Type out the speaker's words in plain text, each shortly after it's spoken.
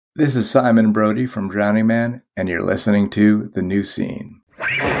This is Simon Brody from Drowning Man, and you're listening to The New Scene.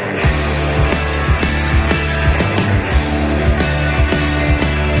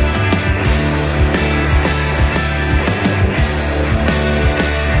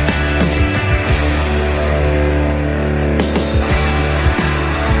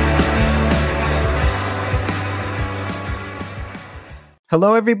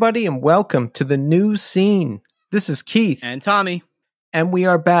 Hello, everybody, and welcome to The New Scene. This is Keith. And Tommy. And we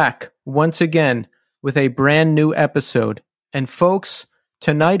are back once again with a brand new episode. And folks,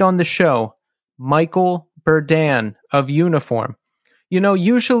 tonight on the show, Michael Berdan of Uniform. You know,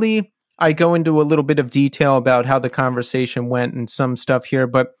 usually I go into a little bit of detail about how the conversation went and some stuff here,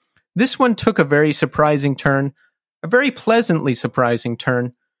 but this one took a very surprising turn, a very pleasantly surprising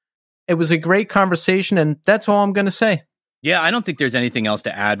turn. It was a great conversation, and that's all I'm going to say. Yeah, I don't think there's anything else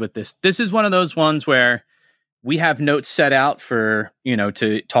to add with this. This is one of those ones where we have notes set out for,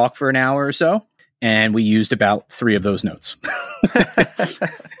 to talk for an hour or so, and we used about 3 of those notes.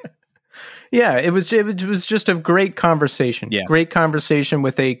 Yeah, it was just a great conversation. Yeah. Great conversation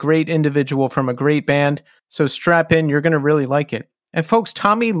with a great individual from a great band. So strap in, you're going to really like it. And folks,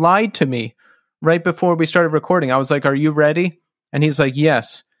 Tommy lied to me right before we started recording. I was like, "Are you ready?" And he's like,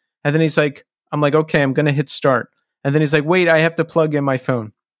 "Yes." And then he's like, I'm like, "Okay, I'm going to hit start." And then he's like, "Wait, I have to plug in my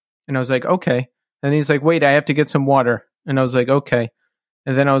phone." And I was like, "Okay." And he's like, "Wait, I have to get some water." And I was like, "Okay."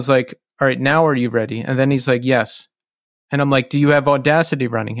 And then I was like, "All right, now are you ready?" And then he's like, "Yes." And I'm like, "Do you have Audacity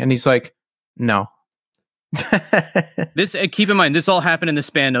running?" And he's like, "No." This keep in mind, this all happened in the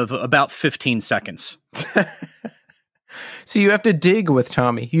span of about 15 seconds. So you have to dig with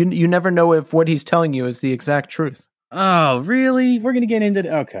Tommy. You never know if what he's telling you is the exact truth. Oh, really? We're going to get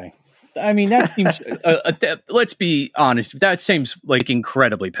into okay. I mean, that seems, let's be honest, that seems like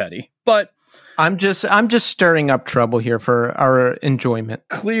incredibly petty, but I'm just stirring up trouble here for our enjoyment.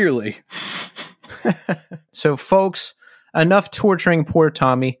 Clearly. So folks, enough torturing poor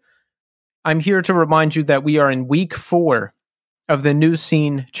Tommy. I'm here to remind you that we are in week 4 of the New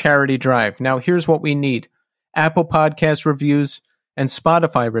Scene charity drive. Now, here's what we need: Apple Podcast reviews and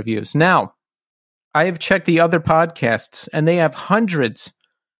Spotify reviews. Now, I have checked the other podcasts and they have hundreds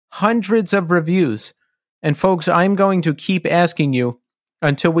of reviews. And folks, I'm going to keep asking you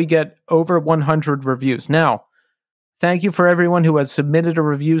until we get over 100 reviews. Now, thank you for everyone who has submitted a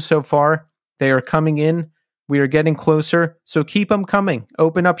review so far. They are coming in. We are getting closer. So keep them coming.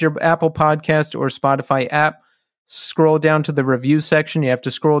 Open up your Apple Podcast or Spotify app. Scroll down to the review section. You have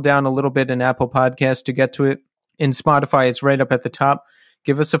to scroll down a little bit in Apple Podcast to get to it. In Spotify, it's right up at the top.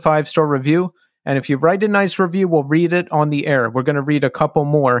 Give us a 5-star review. And if you write a nice review, we'll read it on the air. We're going to read a couple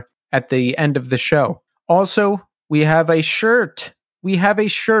more at the end of the show. Also, we have a shirt. We have a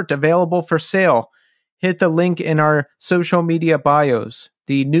shirt available for sale. Hit the link in our social media bios.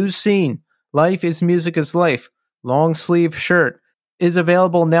 The New Scene, Life is Music is Life, long sleeve shirt is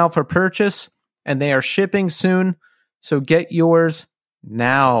available now for purchase, and they are shipping soon. So get yours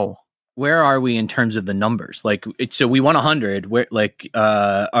now. Where are we in terms of the numbers? So we want 100. Where,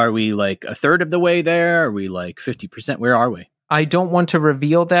 are we like a third of the way there? Are we like 50%? Where are we? I don't want to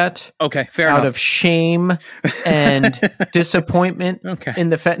reveal that. Okay, fair out enough. Of shame and disappointment. Okay. In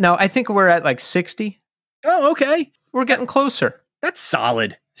the no, I think we're at like 60. Oh, okay. We're getting closer. That's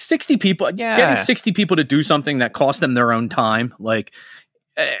solid. 60 people. Yeah. Getting 60 people to do something that costs them their own time.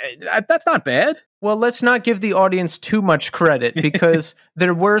 That's not bad. Well, let's not give the audience too much credit because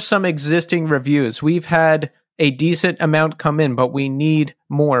there were some existing reviews. We've had a decent amount come in, but we need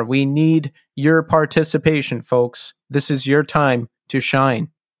more. We need your participation, folks. This is your time to shine.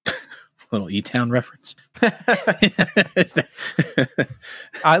 Little E-Town reference.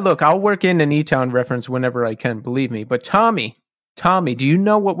 I'll work in an E-Town reference whenever I can, believe me. But Tommy, do you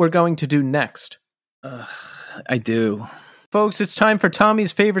know what we're going to do next? I do. Folks, it's time for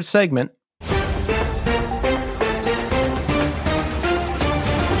Tommy's favorite segment.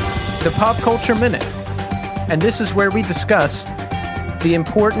 The Pop Culture Minute. And this is where we discuss the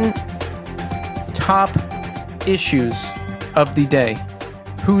important top issues of the day.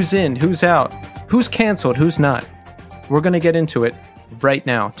 Who's in, who's out, who's canceled, who's not. We're going to get into it right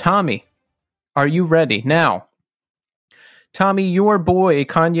now. Tommy, are you ready? Now, Tommy, your boy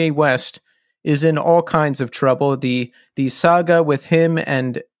Kanye West is in all kinds of trouble. The saga with him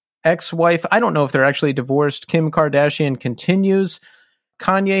and ex-wife, I don't know if they're actually divorced, Kim Kardashian, continues.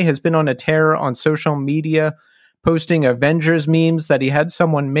 Kanye has been on a tear on social media, posting Avengers memes that he had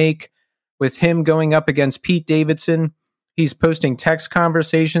someone make with him going up against Pete Davidson. He's posting text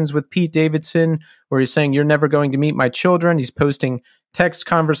conversations with Pete Davidson where he's saying, "You're never going to meet my children." He's posting text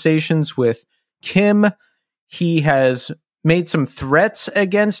conversations with Kim. He has made some threats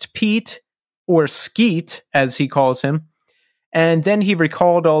against Pete, or Skeet, as he calls him. And then he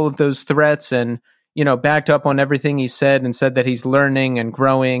recalled all of those threats and, backed up on everything he said and said that he's learning and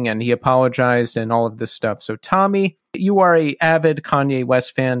growing, and he apologized and all of this stuff. So, Tommy, you are a avid Kanye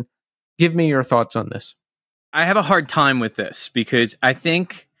West fan. Give me your thoughts on this. I have a hard time with this because I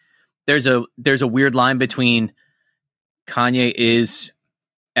think there's a weird line between Kanye is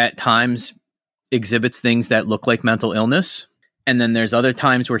at times exhibits things that look like mental illness, and then there's other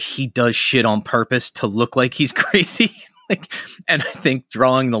times where he does shit on purpose to look like he's crazy. And I think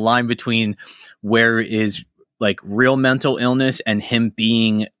drawing the line between where is like real mental illness and him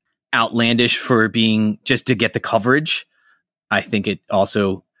being outlandish for being just to get the coverage, I think it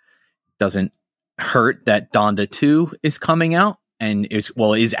also doesn't hurt that Donda 2 is coming out and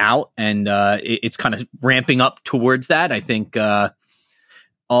is out, and it's kind of ramping up towards that. I think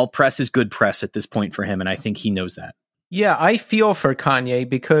all press is good press at this point for him, and I think he knows that. Yeah, I feel for Kanye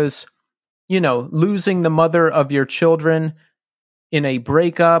because, losing the mother of your children in a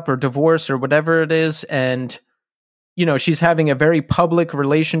breakup or divorce or whatever it is, and, she's having a very public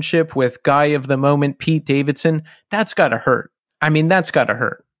relationship with guy of the moment, Pete Davidson, that's gotta hurt. I mean, that's gotta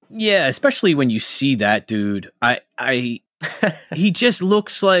hurt. Yeah, especially when you see that dude. He just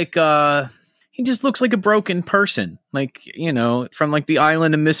looks like a broken person, like, from like the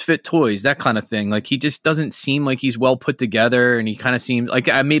Island of Misfit Toys, that kind of thing. Like, he just doesn't seem like he's well put together, and he kind of seems like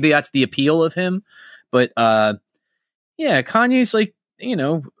maybe that's the appeal of him. But yeah, Kanye's like,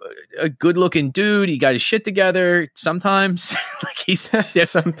 a good looking dude. He got his shit together sometimes. Like he's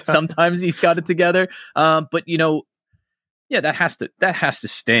sometimes he's got it together. But yeah, that has to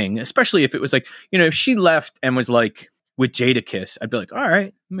sting, especially if it was like, if she left and was like with Jadakiss, I'd be like, all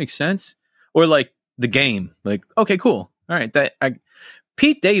right, makes sense. Or like The Game, like, okay, cool. All right.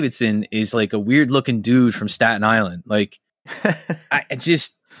 Pete Davidson is like a weird looking dude from Staten Island. Like, I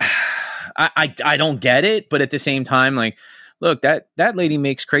don't get it. But at the same time, like, look, that lady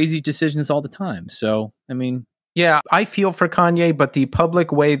makes crazy decisions all the time. So, I mean, yeah, I feel for Kanye, but the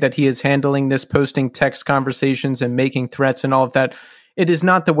public way that he is handling this, posting text conversations and making threats and all of that, it is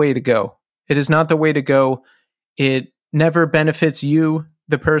not the way to go. It is not the way to go. It never benefits you,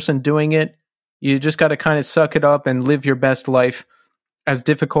 the person doing it. You just got to kind of suck it up and live your best life, as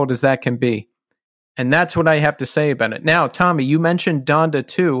difficult as that can be. And that's what I have to say about it. Now, Tommy, you mentioned Donda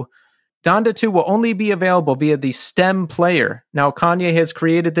 2. Donda 2 will only be available via the STEM player. Now, Kanye has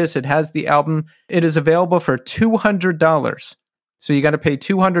created this. It has the album. It is available for $200. So you got to pay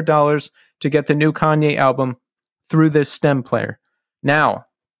 $200 to get the new Kanye album through this STEM player. Now,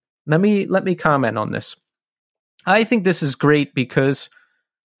 let me comment on this. I think this is great because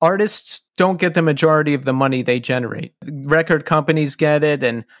artists don't get the majority of the money they generate. Record companies get it,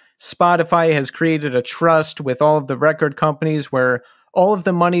 and Spotify has created a trust with all of the record companies where all of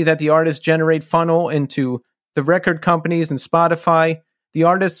the money that the artists generate funnel into the record companies and Spotify. The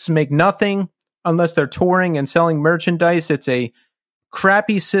artists make nothing unless they're touring and selling merchandise. It's a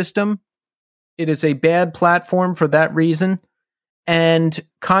crappy system. It is a bad platform for that reason. And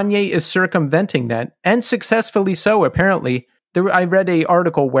Kanye is circumventing that, and successfully so, apparently. I read an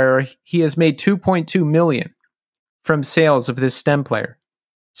article where he has made $2.2 million from sales of this STEM player.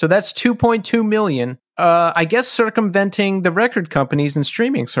 So that's $2.2 million, I guess, circumventing the record companies and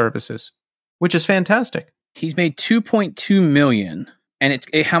streaming services, which is fantastic. He's made $2.2 million, and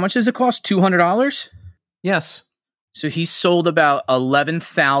how much does it cost? $200? Yes. So he sold about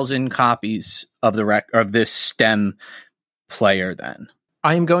 11,000 copies of this STEM player. Then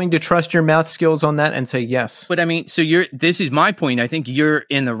I am going to trust your math skills on that and say yes. But I mean, so this is my point. I think you're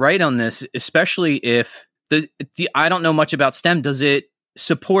in the right on this, especially if I don't know much about STEM. Does it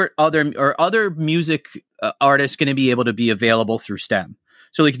support other music artists going to be able to be available through STEM?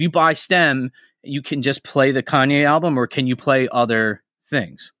 So like if you buy STEM, you can just play the Kanye album, or can you play other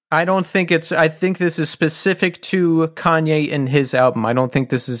things? I think this is specific to Kanye and his album. I don't think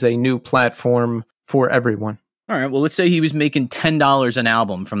this is a new platform for everyone. All right. Well, let's say he was making $10 an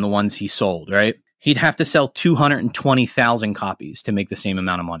album from the ones he sold, right? He'd have to sell 220,000 copies to make the same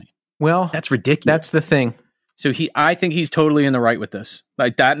amount of money. Well, that's ridiculous. That's the thing. So I think he's totally in the right with this.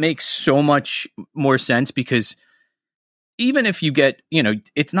 Like, that makes so much more sense, because even if you get,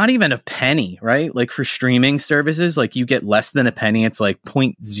 it's not even a penny, right? Like for streaming services, like you get less than a penny. It's like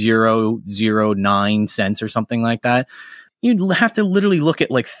 0.009 cents or something like that. You'd have to literally look at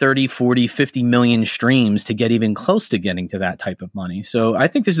like 30, 40, 50 million streams to get even close to getting to that type of money. So I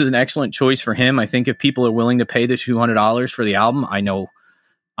think this is an excellent choice for him. I think if people are willing to pay the $200 for the album, I know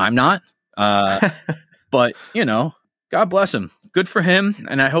I'm not. But, God bless him. Good for him.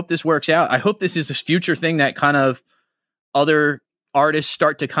 And I hope this works out. I hope this is a future thing that kind of other artists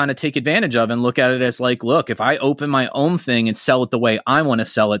start to kind of take advantage of and look at it as like, look, if I open my own thing and sell it the way I want to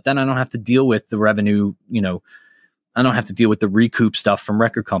sell it, then I don't have to deal with the revenue, I don't have to deal with the recoup stuff from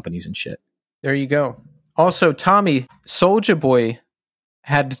record companies and shit. There you go. Also, Tommy, Soulja Boy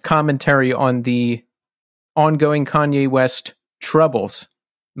had commentary on the ongoing Kanye West troubles.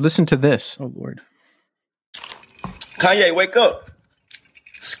 Listen to this. Oh, Lord. Kanye, wake up.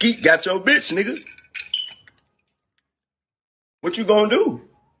 Skeet got your bitch, nigga. What you gonna do?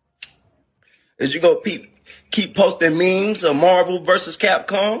 Is you gonna keep posting memes of Marvel versus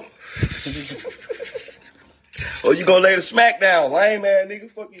Capcom? Or you gonna lay the smack down, lame ass nigga?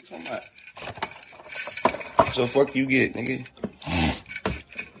 Fuck you talking about? So fuck you get, nigga.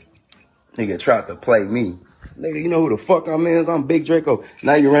 Nigga tried to play me. Nigga, you know who the fuck I'm is? I'm Big Draco.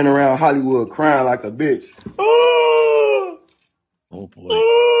 Now you running around Hollywood crying like a bitch. Oh boy.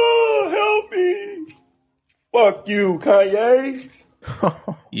 Oh, help me. Fuck you, Kanye.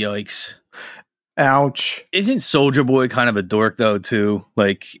 Yikes. Ouch. Isn't Soulja Boy kind of a dork though too?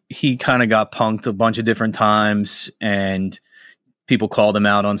 Like he kind of got punked a bunch of different times and people called him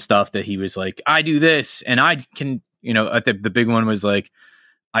out on stuff that he was like, I do this and I can, I think the big one was like,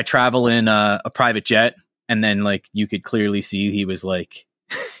 I travel in a private jet. And then like you could clearly see he was like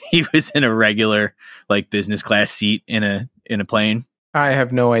he was in a regular like business class seat in a plane. I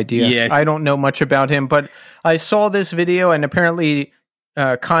have no idea. Yeah. I don't know much about him, but I saw this video and apparently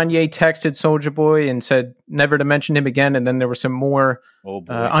Kanye texted Soulja Boy and said never to mention him again. And then there were some more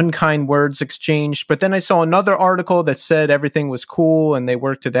unkind words exchanged. But then I saw another article that said everything was cool and they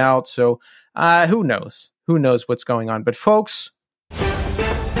worked it out. So who knows? Who knows what's going on? But folks,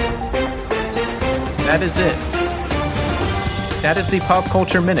 that is it. That is the Pop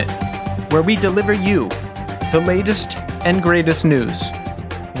Culture Minute, where we deliver you the latest and greatest news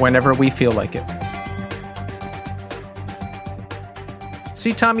whenever we feel like it.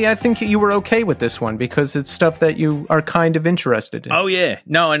 See, Tommy, I think you were okay with this one because it's stuff that you are kind of interested in. Oh, yeah.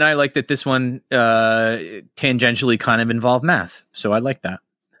 No, and I like that this one tangentially kind of involved math. So I like that.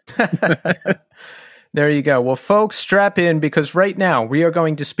 There you go. Well, folks, strap in because right now we are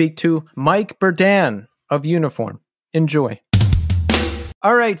going to speak to Mike Berdan of Uniform. Enjoy.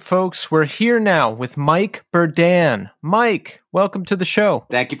 All right, folks, we're here now with Mike Berdan. Mike, welcome to the show.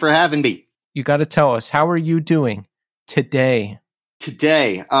 Thank you for having me. You got to tell us, how are you doing today?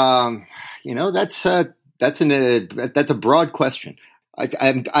 Today, that's a broad question.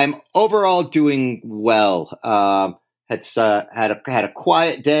 I'm overall doing well. Had a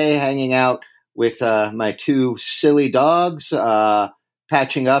quiet day hanging out with my two silly dogs,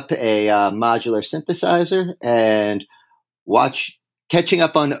 patching up a modular synthesizer, and catching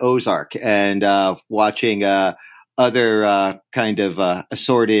up on Ozark and watching other kind of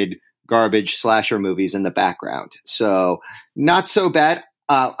assorted garbage slasher movies in the background. So not so bad.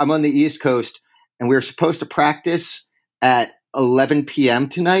 I'm on the East Coast, and we were supposed to practice at 11 p.m.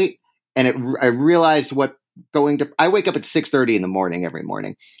 tonight, and I realized I wake up at 6:30 in the morning every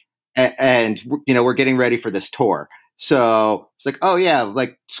morning. And we're getting ready for this tour. So it's like, oh yeah,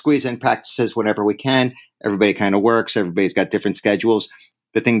 like squeeze in practices whenever we can. Everybody kind of works. Everybody's got different schedules.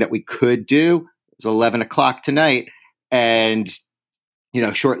 The thing that we could do is 11 o'clock tonight. And,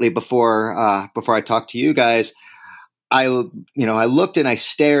 shortly before I talked to you guys, I looked and I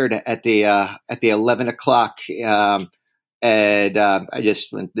stared at the 11 o'clock, and I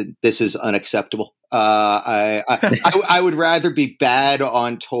just went, this is unacceptable. I would rather be bad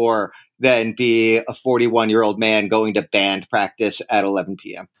on tour than be a 41-year-old man going to band practice at 11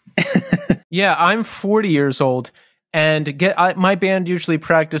 p.m. Yeah, I'm 40 years old, and my band usually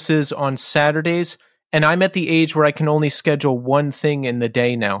practices on Saturdays, and I'm at the age where I can only schedule one thing in the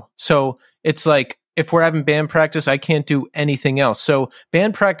day now. So it's like, if we're having band practice, I can't do anything else. So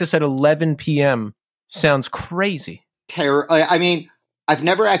band practice at 11 p.m. sounds crazy. I mean, I've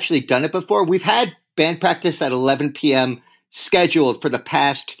never actually done it before. We've had band practice at 11 p.m. scheduled for the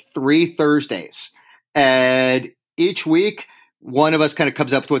past 3 Thursdays. And each week, one of us kind of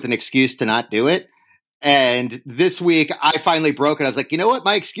comes up with an excuse to not do it. And this week, I finally broke it. I was like, you know what?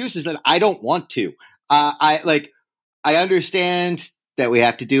 My excuse is that I don't want to. I understand that we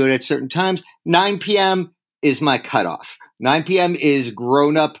have to do it at certain times. 9 p.m. is my cutoff. 9 p.m. is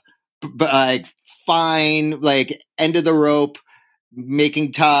grown up, like fine, like end of the rope,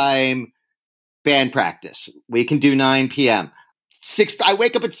 making time, band practice. We can do 9 p.m. I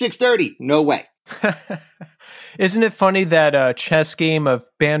wake up at 6:30. No way. Isn't it funny that chess game of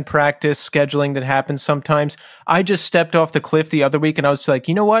band practice scheduling that happens sometimes? I just stepped off the cliff the other week and I was like,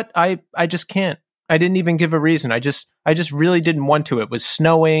 you know what? I just can't. I didn't even give a reason. I just really didn't want to. It was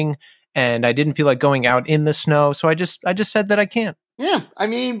snowing and I didn't feel like going out in the snow. So I just said that I can't. Yeah, I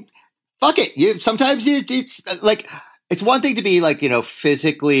mean, fuck it. Sometimes it's like, it's one thing to be like,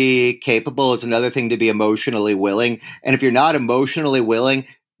 physically capable. It's another thing to be emotionally willing. And if you're not emotionally willing,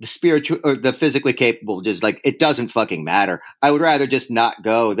 the spiritual or the physically capable, just like, it doesn't fucking matter. I would rather just not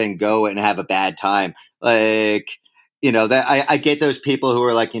go than go and have a bad time. Like, that I get those people who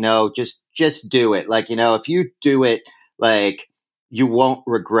are like, just do it. Like, if you do it, like, you won't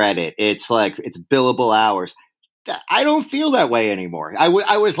regret it. It's like, it's billable hours. I don't feel that way anymore. I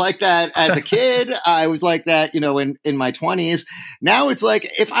was like that as a kid. I was like that, in my 20s. Now it's like,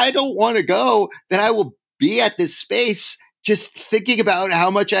 if I don't want to go, then I will be at this space just thinking about how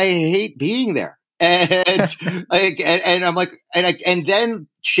much I hate being there. And and I'm like, and then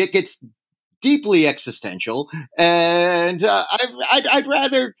shit gets deeply existential. And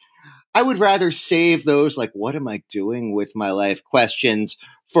I would rather save those, like, what am I doing with my life questions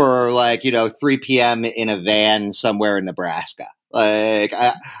for, like, 3 p.m. in a van somewhere in Nebraska. Like,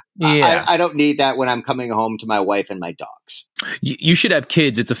 I don't need that when I'm coming home to my wife and my dogs. You should have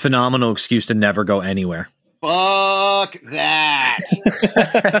kids. It's a phenomenal excuse to never go anywhere. Fuck that.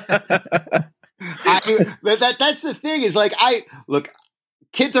 That's the thing is, like, look,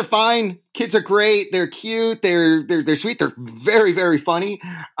 kids are fine. Kids are great. They're cute. They're sweet. They're very, very funny.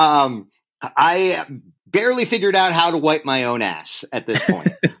 I barely figured out how to wipe my own ass at this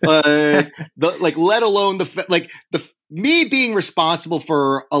point. Let alone me being responsible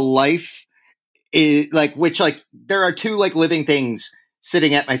for a life is like, which, like, there are two, like, living things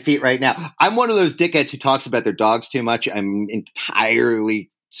sitting at my feet right now. I'm one of those dickheads who talks about their dogs too much. I'm entirely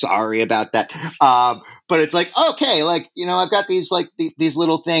sorry about that. But it's like, okay, like, I've got these, like, these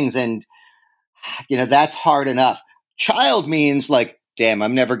little things, and, that's hard enough. Child means, like, damn,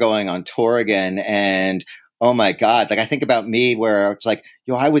 I'm never going on tour again. And oh my God, like, I think about me where it's like,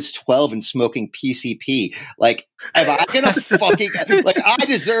 I was 12 and smoking PCP. Like, am I gonna fucking, like, I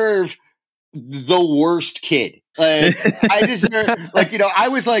deserve the worst kid. Like, I deserve, like, I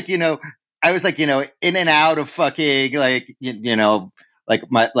was like, in and out of fucking, like, like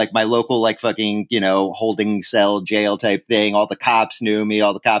my local, like, fucking, holding cell jail type thing. All the cops knew me.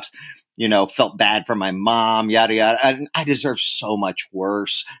 All the cops, felt bad for my mom, yada, yada. And I deserve so much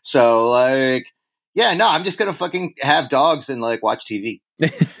worse. So, like, yeah, no, I'm just going to fucking have dogs and, like, watch TV.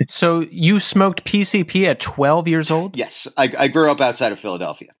 So you smoked PCP at 12 years old? Yes. I grew up outside of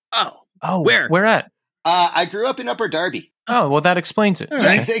Philadelphia. Oh, where? Where at? I grew up in Upper Darby. Oh, well, that explains it.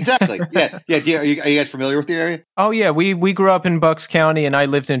 Yeah, exactly. Yeah. Yeah. Are you guys familiar with the area? Oh, yeah. We grew up in Bucks County, and I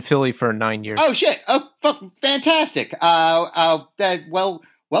lived in Philly for 9 years. Oh, shit. Oh, fuck. Fantastic. Welcome.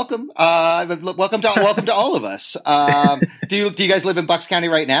 Welcome to all of us. Do you guys live in Bucks County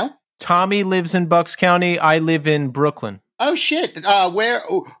right now? Tommy lives in Bucks County. I live in Brooklyn. Oh, shit. Where?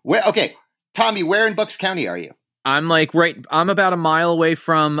 Okay. Tommy, where in Bucks County are you? I'm about a mile away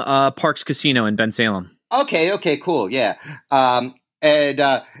from Parks Casino in Ben Salem. Okay, cool. Yeah. And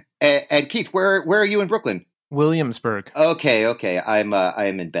Keith, where are you in Brooklyn? Williamsburg. Okay. I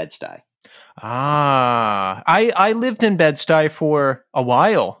am in Bed-Stuy. I lived in Bed-Stuy for a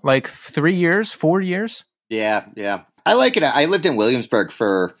while, like 3 years, 4 years. Yeah. I like it. I lived in Williamsburg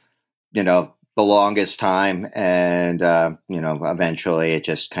for, the longest time. And, eventually it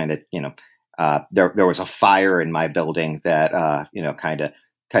just kind of, there was a fire in my building that,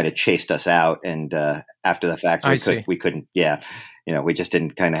 kind of chased us out. And, after the fact, we couldn't, we just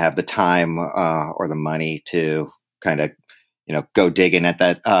didn't kind of have the time, or the money to kind of, go digging at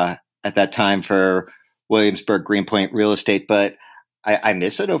that time for Williamsburg Greenpoint real estate. But I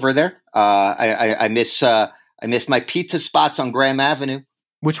miss it over there. I miss my pizza spots on Graham Avenue.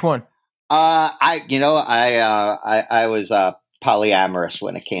 Which one? I was polyamorous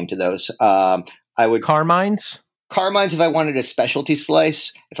when it came to those. I would Carmine's if I wanted a specialty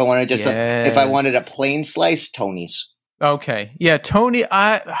slice. If I wanted if I wanted a plain slice, Tony's. Okay. Yeah, Tony,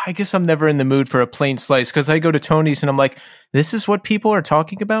 I guess I'm never in the mood for a plain slice because I go to Tony's and I'm like, this is what people are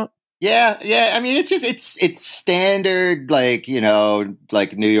talking about? Yeah. I mean, it's standard, like,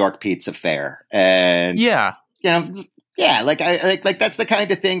 like New York pizza fare. And yeah. Like that's the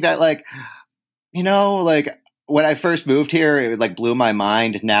kind of thing that, like, like when I first moved here, it, like, blew my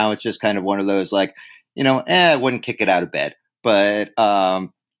mind. Now it's just kind of one of those, like, I wouldn't kick it out of bed, but, I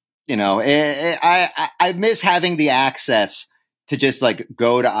miss having the access to just, like,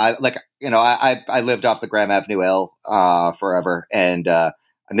 go to, like, I lived off the Graham Avenue L, forever. And, I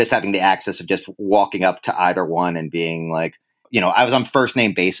miss having the access of just walking up to either one and being like, I was on first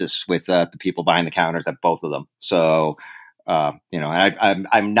name basis with, the people behind the counters at both of them. So, and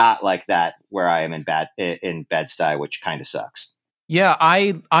I'm not like that where I am in Bed-Stuy, which kind of sucks. Yeah,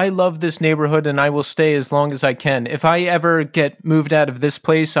 I love this neighborhood and I will stay as long as I can. If I ever get moved out of this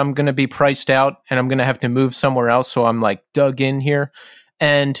place, I'm going to be priced out and I'm going to have to move somewhere else, so I'm like dug in here.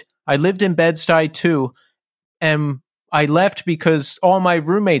 And I lived in Bed-Stuy too, and I left because all my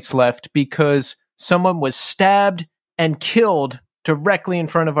roommates left because someone was stabbed and killed directly in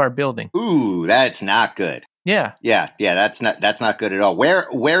front of our building. Ooh, that's not good. Yeah. Yeah, that's not good at all.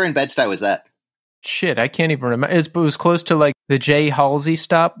 Where in Bed-Stuy was that? Shit, I can't even remember. It was close to like the J. Halsey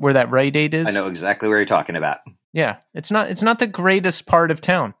stop where that Rite Aid is. I know exactly where you're talking about. Yeah, it's not the greatest part of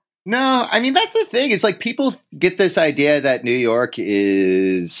town. No, I mean, that's the thing. It's like people get this idea that New York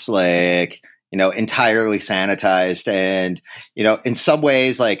is like, entirely sanitized. And, in some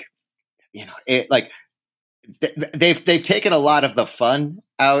ways, like, it like they've taken a lot of the fun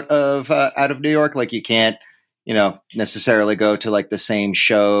out of New York. Like you can't, necessarily go to like the same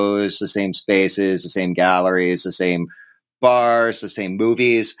shows, the same spaces, the same galleries, the same bars, the same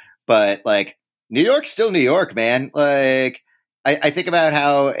movies. But like New York's still New York, man. Like I think about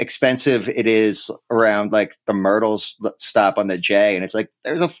how expensive it is around like the Myrtles stop on the J, and it's like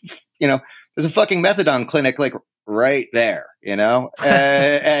there's a fucking methadone clinic like right there, and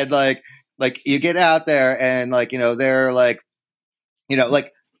like you get out there and like they're like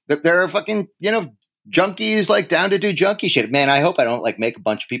like there are fucking junkies like down to do junkie shit. Man, I hope I don't like make a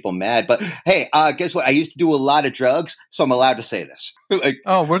bunch of people mad. But hey, guess what? I used to do a lot of drugs, so I'm allowed to say this. Like,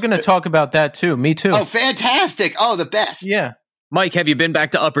 oh, we're gonna talk about that too. Me too. Oh, fantastic! Oh, the best. Yeah. Mike, have you been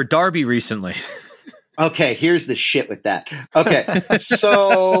back to Upper Darby recently? Okay, here's the shit with that. Okay,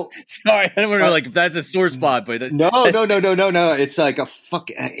 so sorry, I don't want to like that's a sore spot, but no. It's like a fuck.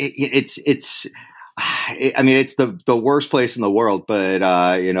 It's. I mean, it's the worst place in the world, but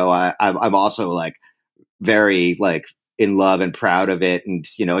I'm also like very like in love and proud of it, and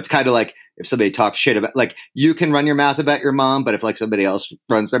it's kind of like if somebody talks shit about, like, you can run your mouth about your mom, but if like somebody else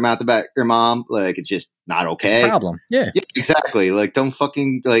runs their mouth about your mom, like it's just not okay. It's a problem. Yeah, exactly. Like, don't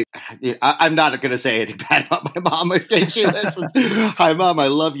fucking like. I'm not gonna say anything bad about my mom if she listens. Hi, Mom, I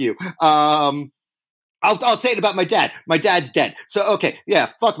love you. I'll say it about my dad. My dad's dead. So, okay. Yeah.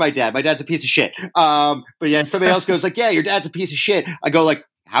 Fuck my dad. My dad's a piece of shit. But yeah, somebody else goes like, yeah, your dad's a piece of shit. I go like,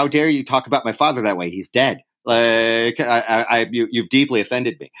 how dare you talk about my father that way? He's dead. Like you've deeply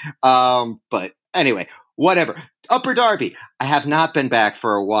offended me. But anyway, whatever. Upper Darby. I have not been back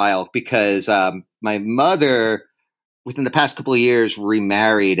for a while because, my mother within the past couple of years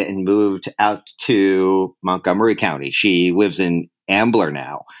remarried and moved out to Montgomery County. She lives in Ambler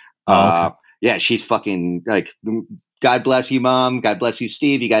now. Oh, okay. Yeah, she's fucking like, God bless you, Mom. God bless you,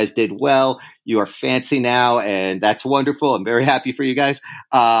 Steve. You guys did well. You are fancy now, and that's wonderful. I'm very happy for you guys.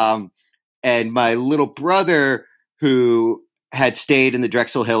 And my little brother, who had stayed in the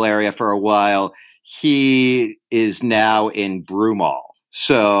Drexel Hill area for a while, he is now in Broomall.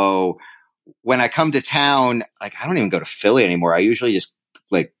 So when I come to town, like, I don't even go to Philly anymore. I usually just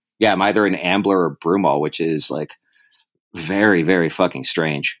like, yeah, I'm either in Ambler or Broomall, which is like very, very fucking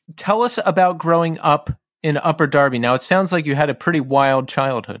strange. Tell us about growing up in Upper Darby. Now, it sounds like you had a pretty wild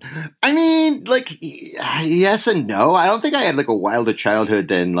childhood. I mean, like, yes and no. I don't think I had like a wilder childhood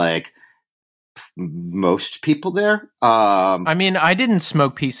than like most people there. I mean, I didn't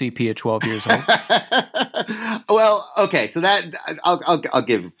smoke PCP at 12 years old. Well, okay, so that I'll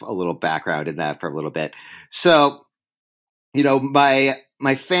give a little background in that for a little bit. So, my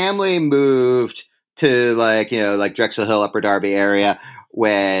family moved to like Drexel Hill, Upper Darby area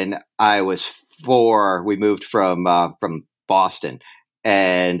when I was 4. We moved from Boston,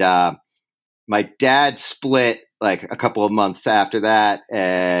 and my dad split like a couple of months after that,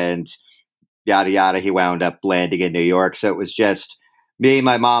 and yada yada. He wound up landing in New York, so it was just me,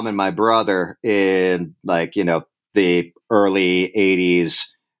 my mom, and my brother in like the early 80s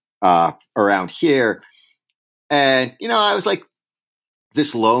around here, and I was like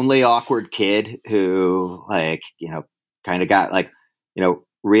this lonely, awkward kid who like, kind of got like,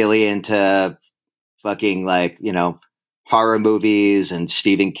 really into fucking like, horror movies and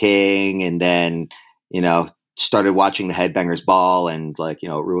Stephen King. And then, started watching the Headbangers Ball and like, it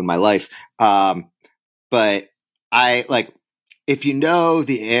ruined my life. But I like, if you know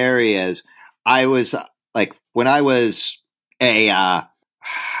the areas, I was like, when I was a,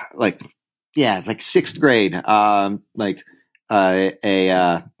 like 6th grade, I was like, I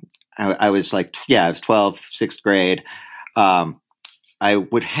was 12, 6th grade. I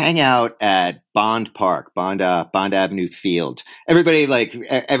would hang out at Bond Park, Bond Avenue Field. Everybody,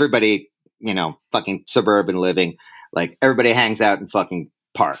 fucking suburban living, like everybody hangs out in fucking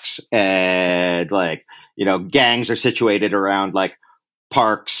parks, and like, gangs are situated around like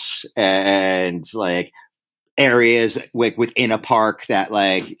parks, and like areas within a park that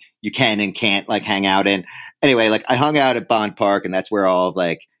like you can and can't like hang out in. Anyway, like I hung out at Bond Park, and that's where all of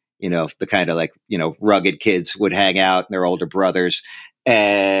like, the kind of like, rugged kids would hang out, and their older brothers.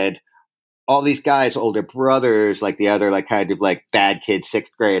 And all these guys, older brothers, like the other like kind of like bad kids,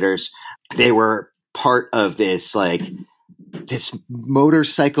 sixth graders, they were part of this like this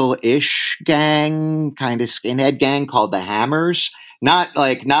motorcycle-ish gang, kind of skinhead gang called the Hammers. Not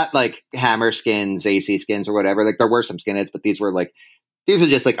like Hammer skins, AC skins, or whatever. Like there were some skinheads, but these were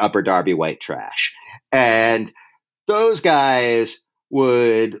just like upper Darby white trash. And those guys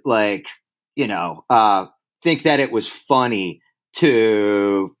would like, think that it was funny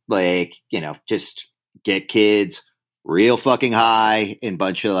to like, just get kids real fucking high in a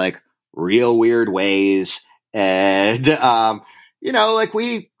bunch of like real weird ways. And, like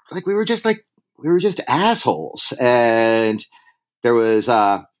we were just assholes. And there was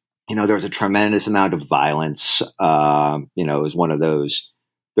a tremendous amount of violence. It was one of those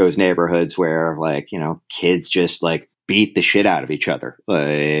neighborhoods where like, kids just like beat the shit out of each other,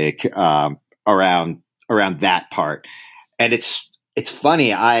 like, around that part. And it's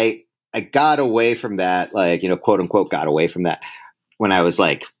funny. I got away from that, like, quote unquote, got away from that when I was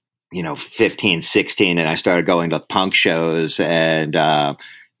like, 15, 16, and I started going to punk shows and, kind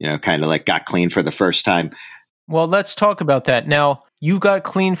of like got clean for the first time. Well, let's talk about that. Now, you got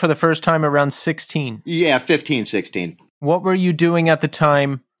clean for the first time around 16. Yeah, 15, 16. What were you doing at the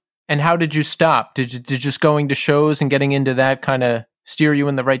time, and how did you stop? Did just going to shows and getting into that kind of steer you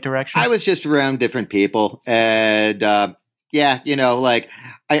in the right direction? I was just around different people, and like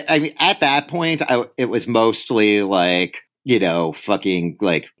I mean, at that point, it was mostly like fucking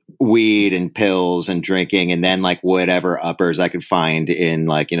like weed and pills and drinking, and then like whatever uppers I could find in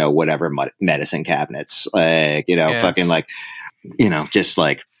like whatever medicine cabinets, like Yes. fucking like just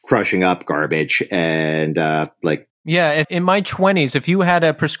like crushing up garbage and like. Yeah, in my 20s, if you had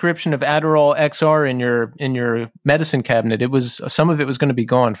a prescription of Adderall XR in your medicine cabinet, some of it was going to be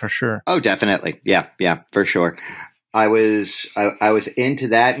gone for sure. Oh, definitely. Yeah, for sure. I was into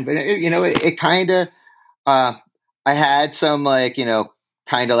that, but it kind of I had some like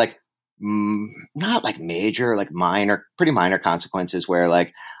kind of like not like major, like pretty minor consequences where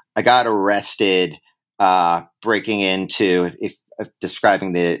like I got arrested breaking into, if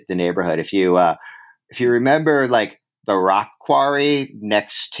describing the neighborhood. If you remember like the rock quarry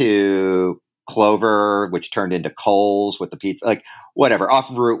next to Clover, which turned into Coles with the pizza, like whatever,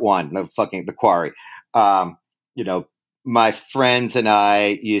 off Route 1, the quarry. My friends and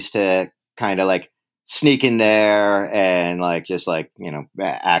I used to kind of like sneak in there and like just like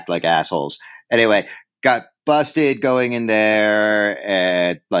act like assholes. Anyway, got busted going in there,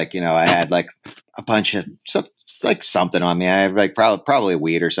 and like I had like a bunch of like something on me. I have like probably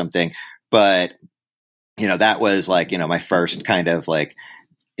weed or something, but that was like my first kind of like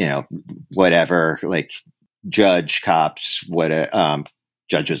whatever, like judge, cops,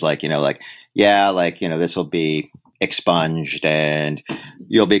 judge was like like, yeah, like this will be expunged and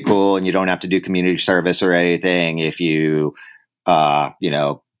you'll be cool and you don't have to do community service or anything if you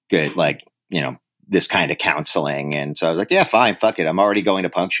get like this kind of counseling. And so I was like, yeah, fine, fuck it, I'm already going to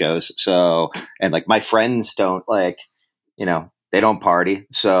punk shows, so, and like my friends don't like they don't party,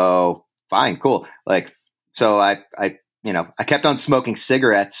 so fine, cool. Like so I kept on smoking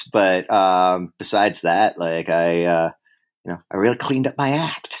cigarettes, but besides that, like I really cleaned up my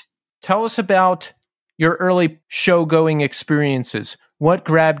act. Tell us about your early show-going experiences. What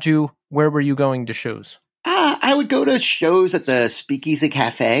grabbed you? Where were you going to shows? I would go to shows at the Speakeasy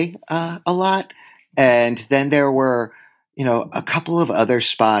Cafe a lot. And then there were, a couple of other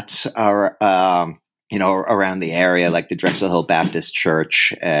spots around the area, like the Drexel Hill Baptist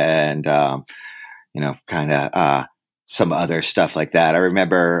Church and, kind of some other stuff like that. I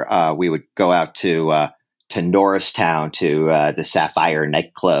remember we would go out to Norristown to the Sapphire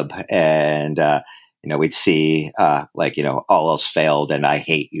nightclub, and we'd see like All Else Failed and I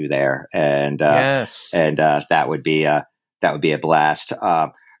Hate You there, and yes, and that would be a blast.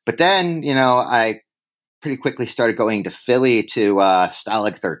 But then I pretty quickly started going to Philly to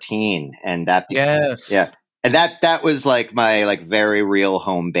Stalag 13, and that yes, yeah, and that was like my like very real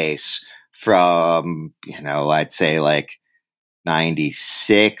home base from I'd say like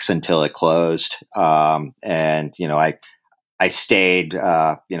 96 until it closed. And I stayed,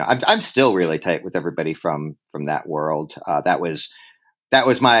 I'm still really tight with everybody from that world. That was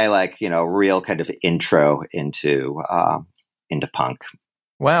my like, real kind of intro into punk.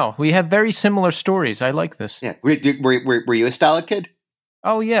 Wow. We have very similar stories. I like this. Yeah. Were you a Stalag kid?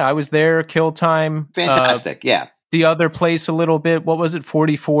 Oh yeah. I was there. Kill Time. Fantastic. Yeah. the other place a little bit. What was it,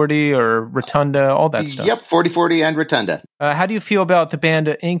 4040 or Rotunda, all that stuff? Yep, 4040 and Rotunda. How do you feel about the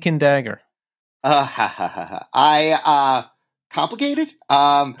band Ink and Dagger? Complicated.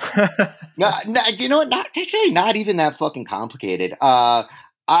 No, you know what? Not actually, not even that fucking complicated.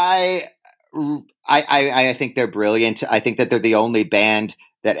 I think they're brilliant. I think that they're the only band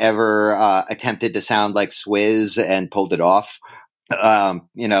that ever attempted to sound like Swizz and pulled it off.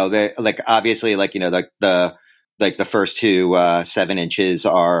 They like obviously like the first two 7 inches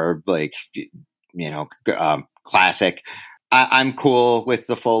are like classic. I'm cool with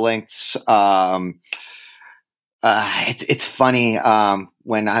the full lengths. It's funny.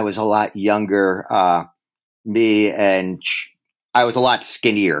 When I was a lot younger, I was a lot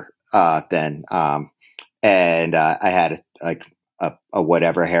skinnier then, and I had a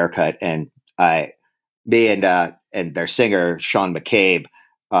whatever haircut, and me and their singer Sean McCabe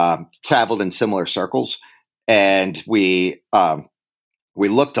traveled in similar circles, and we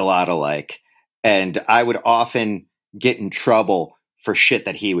looked a lot alike, and I would often get in trouble for shit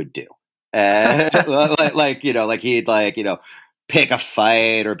that he would do. He'd pick a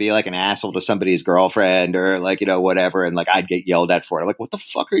fight or be like an asshole to somebody's girlfriend or whatever, and I'd get yelled at for it. I'm like, what the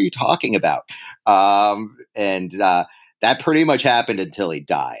fuck are you talking about? That pretty much happened until he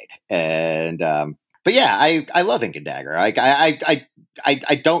died. And but yeah, I love Ink and Dagger. I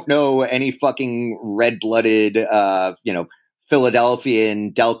don't know any fucking red-blooded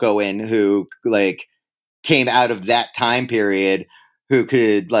Philadelphian Delcoin who came out of that time period who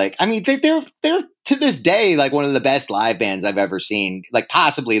could they're to this day one of the best live bands I've ever seen,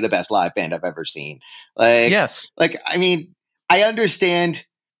 possibly the best live band I've ever seen. Yes. I understand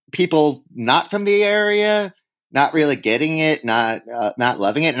people not from the area not really getting it, not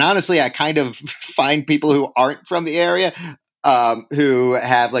loving it, and honestly, I kind of find people who aren't from the area who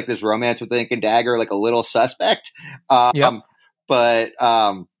have this romance with Ink and Dagger a little suspect. Yep. But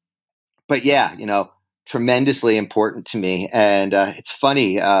yeah, tremendously important to me. And it's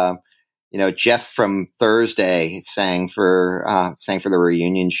funny, Jeff from Thursday sang for the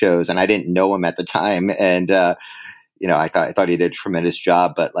reunion shows, and I didn't know him at the time. And I thought he did a tremendous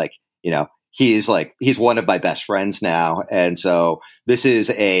job, but he's one of my best friends now, and so this is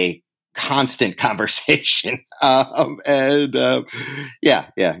a constant conversation. Whatever,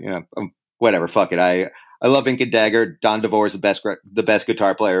 fuck it. I love Ink and Dagger. Don DeVore is the best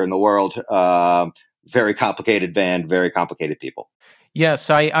guitar player in the world. Very complicated band, very complicated people. Yes,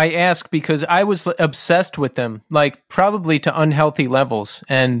 I ask because I was obsessed with them, probably to unhealthy levels,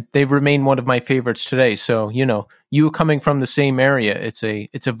 and they've remained one of my favorites today. So, you coming from the same area, it's a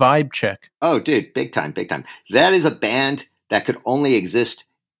vibe check. Oh, dude, big time, big time. That is a band that could only exist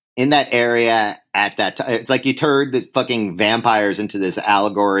in that area at that time. It's like you turned the fucking vampires into this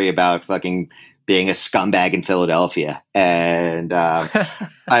allegory about fucking being a scumbag in Philadelphia. And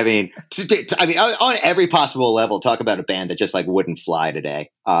I mean, on every possible level, talk about a band that just wouldn't fly today.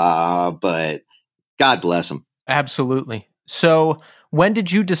 But God bless them. Absolutely. So when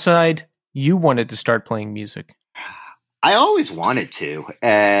did you decide you wanted to start playing music? I always wanted to.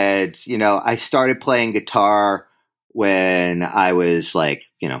 And, I started playing guitar when I was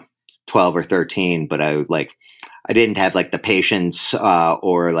 12 or 13, but I didn't have the patience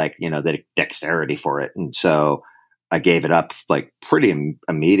or the dexterity for it, and so I gave it up pretty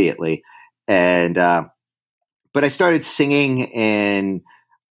immediately. And but I started singing in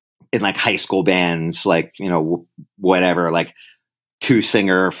high school bands, whatever,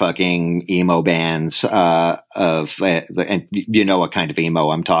 2-singer fucking emo bands and what kind of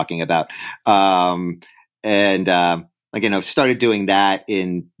emo I'm talking about. Started doing that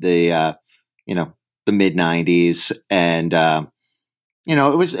in the the mid 90s, and it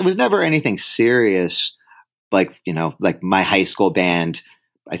was never anything serious. My high school band,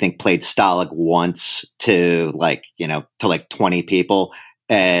 I think, played Stalag once to 20 people,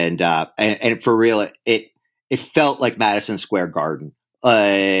 and for real, it felt like Madison Square Garden.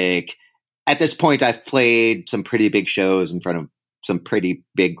 At this point, I've played some pretty big shows in front of some pretty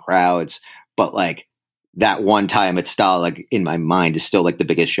big crowds, but that one time at Stalag in my mind is still the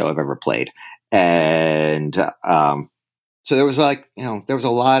biggest show I've ever played. And so there was there was a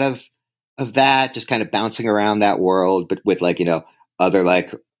lot of that just kind of bouncing around that world, but with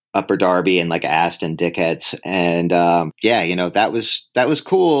other Upper Darby and Aston dickheads. And that was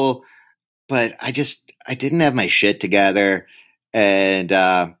cool, but I didn't have my shit together. And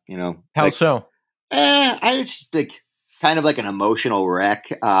how so? I was kind of an emotional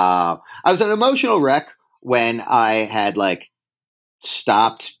wreck. I was an emotional wreck when I had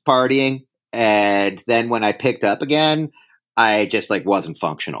stopped partying, and then when I picked up again, I just wasn't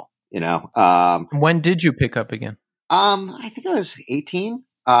functional. When did you pick up again? I think I was 18.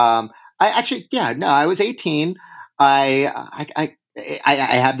 I was 18. I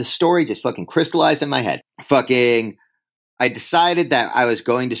have the story just fucking crystallized in my head. I decided that I was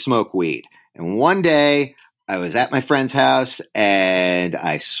going to smoke weed. And one day I was at my friend's house and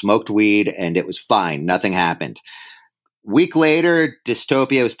I smoked weed and it was fine. Nothing happened. Week later,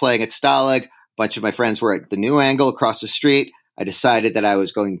 Dystopia was playing at Stalag. A bunch of my friends were at the New Angle across the street. I decided that I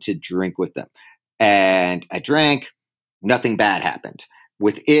was going to drink with them. And I drank. Nothing bad happened.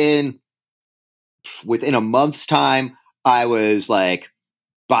 Within a month's time, I was like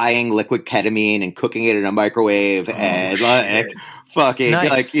buying liquid ketamine and cooking it in a microwave and like fucking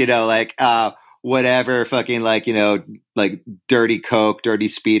Nice. whatever fucking like dirty coke, dirty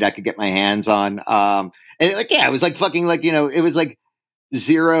speed I could get my hands on. And it was like fucking it was like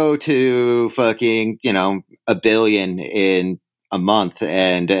 0 to fucking a billion in a month,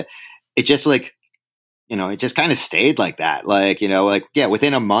 and it just it just kind of stayed like that.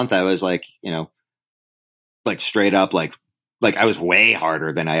 Within a month I was straight up I was way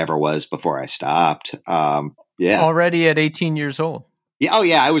harder than I ever was before I stopped. Already at 18 years old. Yeah. Oh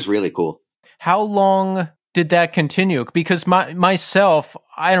yeah. I was really cool. How long did that continue? Because myself,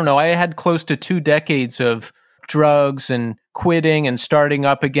 I don't know, I had close to 2 decades of drugs and quitting and starting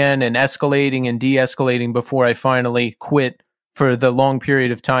up again and escalating and de-escalating before I finally quit for the long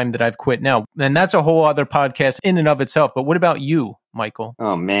period of time that I've quit now. And that's a whole other podcast in and of itself. But what about you, Michael?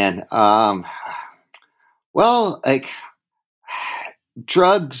 Oh man. Well,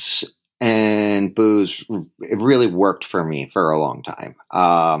 drugs and booze, it really worked for me for a long time.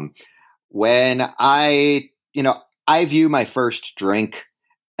 When I view my first drink,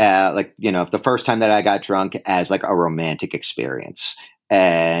 the first time that I got drunk as like a romantic experience.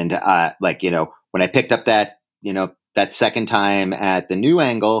 And, when I picked up that second time at the New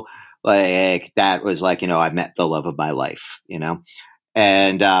Angle, that was I met the love of my life,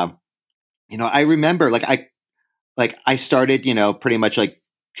 and, I remember I started, pretty much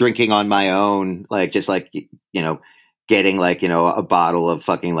drinking on my own, getting a bottle of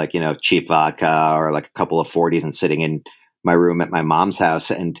fucking cheap vodka or a couple of 40s and sitting in my room at my mom's house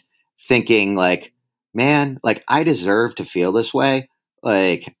and thinking man, I deserve to feel this way.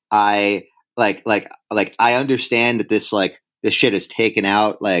 I understand that this shit has taken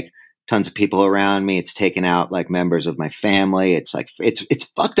out tons of people around me. It's taken out members of my family. It's it's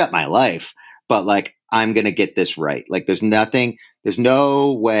fucked up my life, but I'm going to get this right. There's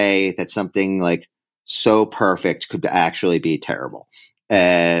no way that something so perfect could actually be terrible.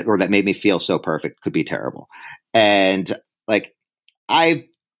 Or that made me feel so perfect could be terrible. And I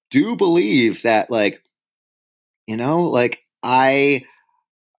do believe that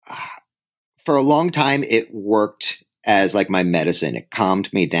for a long time, it worked as my medicine. It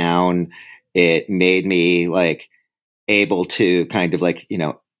calmed me down. It made me able to kind of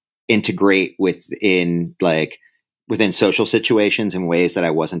integrate within social situations in ways that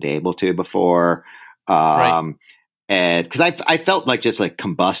I wasn't able to before. Right. And because I felt just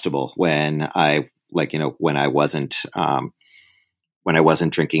combustible when I wasn't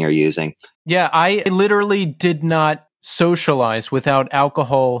drinking or using. Yeah, I literally did not socialize without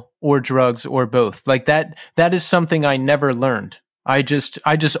alcohol or drugs or both. That is something I never learned. I just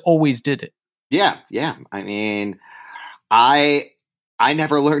always did it. Yeah. I mean, I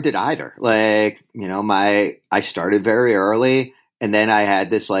never learned it either. I started very early, and then I had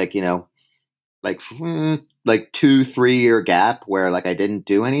this 2-3 year gap where I didn't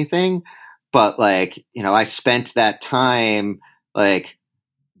do anything. But I spent that time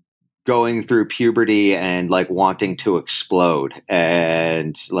going through puberty and wanting to explode,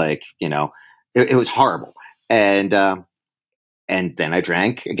 and it was horrible. And then I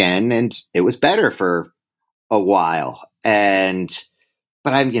drank again, and it was better for a while.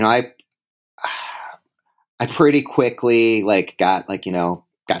 But I pretty quickly got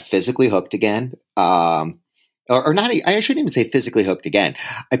physically hooked again. Or not, I shouldn't even say physically hooked again.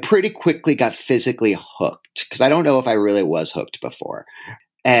 I pretty quickly got physically hooked because I don't know if I really was hooked before.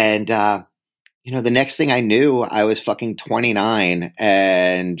 And, the next thing I knew, I was fucking 29,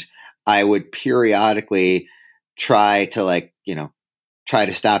 and I would periodically try to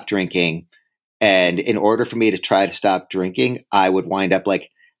stop drinking. And in order for me to try to stop drinking, I would wind up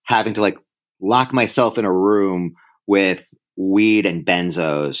having to lock myself in a room with weed and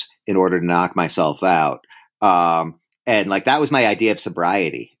benzos in order to knock myself out. And that was my idea of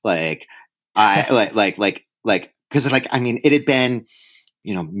sobriety. Cause it had been,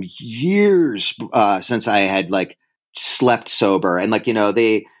 years, since I had slept sober, and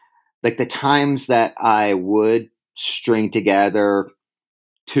the times that I would string together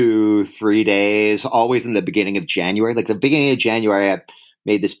 2-3 days, always in the beginning of January. Like the beginning of January, I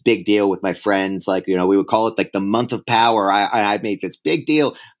made this big deal with my friends. Like, we would call it like the month of power. I made this big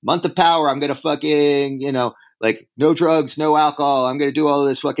deal, month of power. I'm going to fucking, like no drugs, no alcohol. I'm going to do all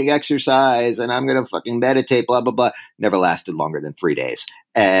this fucking exercise and I'm going to fucking meditate, blah, blah, blah. Never lasted longer than 3 days.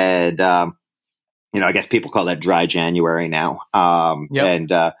 And, I guess people call that dry January now.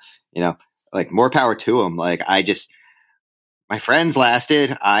 And, like more power to them. Like my friends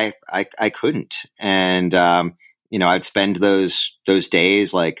lasted. I couldn't. And, I'd spend those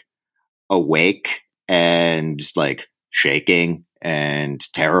days like awake and like shaking and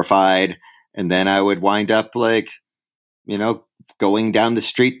terrified. And then I would wind up like, going down the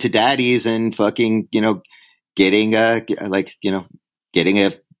street to Daddy's and fucking, getting a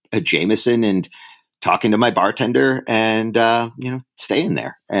Jameson and talking to my bartender and, staying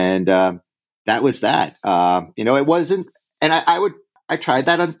there. And that was that. It wasn't, and I tried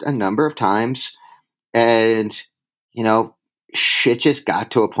that a number of times and, shit just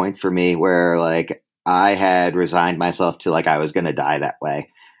got to a point for me where like I had resigned myself to like I was going to die that way.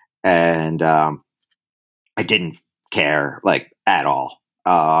 And I didn't care like at all.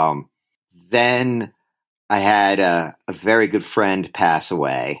 Then I had a very good friend pass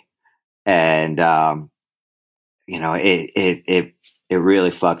away, and it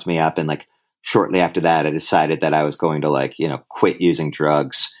really fucked me up. And like shortly after that, I decided that I was going to like quit using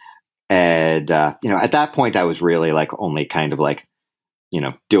drugs. And at that point, I was really like only kind of like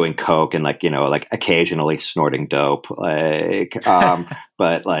doing coke and like like occasionally snorting dope, like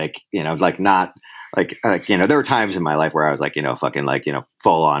but like like not like there were times in my life where I was like fucking like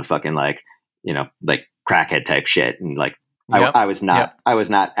full on fucking like like crackhead type shit, and like I was not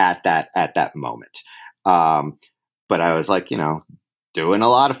at that moment, but I was like doing a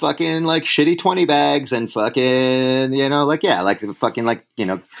lot of fucking like shitty 20 bags and fucking like like fucking like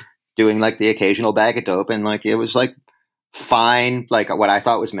doing like the occasional bag of dope, and like it was like fine, like what I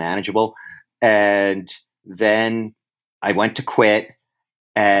thought was manageable. And then I went to quit,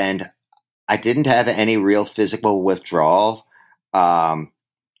 and I didn't have any real physical withdrawal. But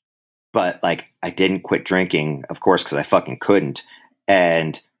like I didn't quit drinking, of course, because I fucking couldn't.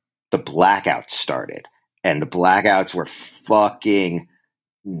 And the blackouts started, and the blackouts were fucking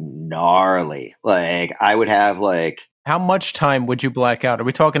gnarly. Like I would have like, how much time would you black out? Are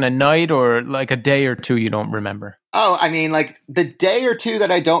we talking a night or like a day or two you don't remember? Oh, I mean, like the day or two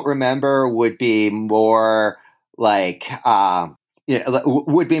that I don't remember would be more like,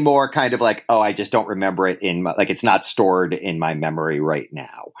 would be more kind of like, oh, I just don't remember it in my, like, it's not stored in my memory right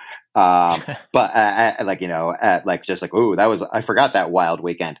now. But like, like just like, ooh, I forgot that wild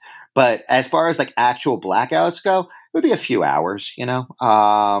weekend. But as far as like actual blackouts go, it would be a few hours,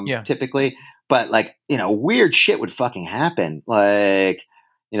 typically. But like, weird shit would fucking happen. Like,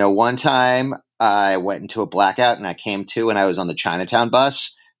 one time I went into a blackout and I came to, and I was on the Chinatown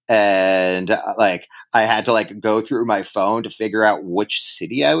bus, and like I had to like go through my phone to figure out which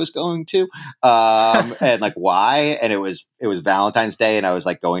city I was going to, and like why. And it was Valentine's Day, and I was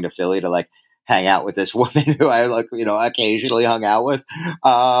like going to Philly to like hang out with this woman who I like, occasionally hung out with.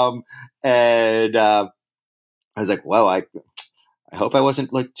 And I was like, whoa, I hope I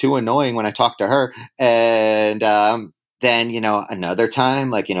wasn't like too annoying when I talked to her. And then, another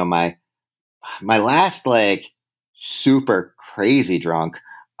time, like, my last like super crazy drunk,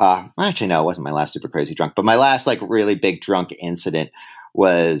 actually, no, it wasn't my last super crazy drunk, but my last like really big drunk incident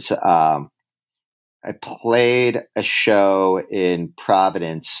was I played a show in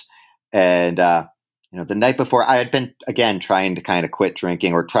Providence, and the night before I had been again trying to kind of quit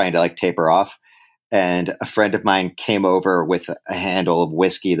drinking or trying to like taper off. And a friend of mine came over with a handle of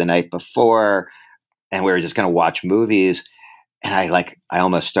whiskey the night before, and we were just going to watch movies. And I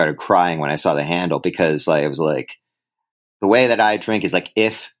almost started crying when I saw the handle, because like, it was like, the way that I drink is like,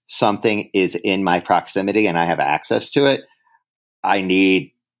 if something is in my proximity and I have access to it,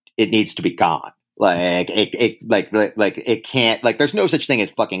 it needs to be gone. Like it can't, like, there's no such thing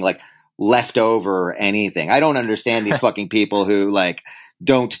as fucking like leftover or anything. I don't understand these fucking people who like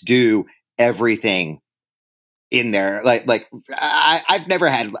don't do everything in there. Like I've never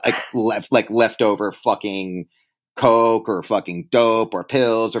had like leftover fucking coke or fucking dope or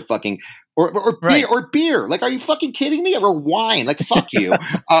pills or fucking or Right. beer. Like, are you fucking kidding me? Or wine? Like, fuck you.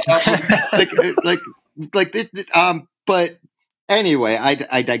 But anyway,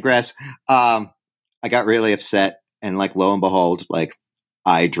 I digress. I got really upset, and like lo and behold, like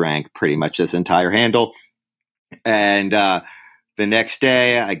I drank pretty much this entire handle. And the next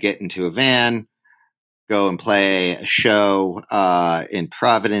day, I get into a van, go and play a show in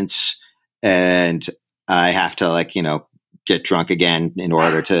Providence, and I have to like, get drunk again in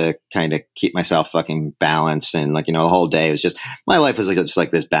order to kind of keep myself fucking balanced. And like, the whole day was just, my life was like, just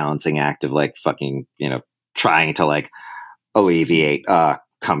like this balancing act of like fucking, trying to like alleviate,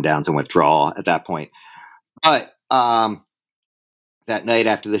 come downs and withdrawal at that point. But, that night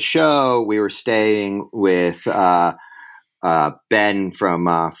after the show, we were staying with, Ben from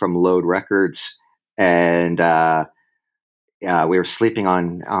Load Records, and, we were sleeping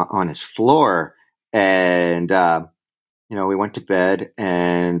on his floor, and, we went to bed,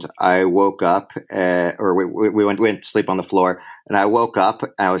 and I woke up, or we went to sleep on the floor, and I woke up,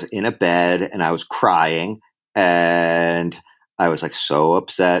 and I was in a bed, and I was crying, and I was like so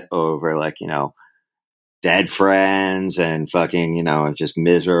upset over like, dead friends and fucking, just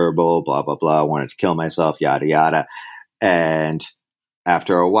miserable, blah, blah, blah, wanted to kill myself, yada, yada. And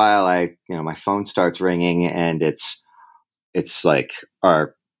after a while, my phone starts ringing, and it's like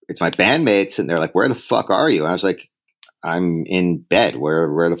it's my bandmates, and they're like, "Where the fuck are you?" And I was like, "I'm in bed.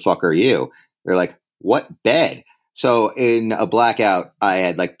 Where the fuck are you?" They're like, "What bed?" So in a blackout, I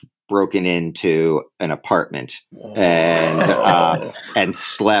had like broken into an apartment and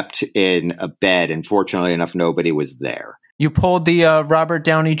slept in a bed. And fortunately enough, nobody was there. You pulled the Robert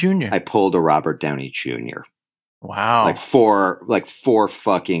Downey Jr. I pulled a Robert Downey Jr. Wow. Like for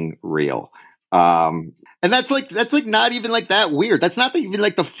fucking real. And that's like not even like that weird. That's not even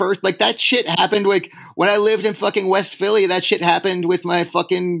like the first, like that shit happened like when I lived in fucking West Philly. That shit happened with my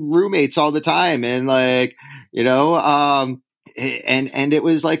fucking roommates all the time. And like, and it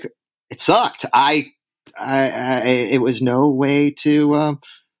was like, it sucked. It was no way to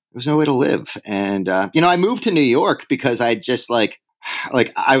live. And, I moved to New York because I just like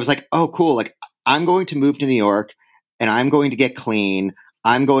I was like, oh, cool. Like I'm going to move to New York and I'm going to get clean.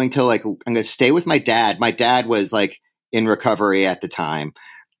 I'm going to stay with my dad. My dad was like in recovery at the time,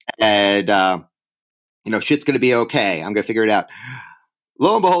 and, shit's going to be okay. I'm going to figure it out.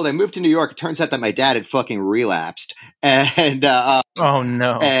 Lo and behold, I moved to New York. It turns out that my dad had fucking relapsed, and oh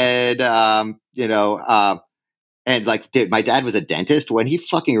no, and like, dude, my dad was a dentist. When he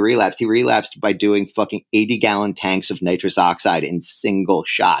fucking relapsed, he relapsed by doing fucking 80-gallon tanks of nitrous oxide in single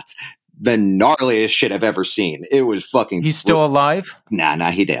shots. The gnarliest shit I've ever seen. It was fucking. He's still alive? Nah,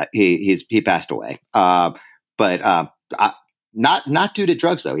 he did. He passed away. But not due to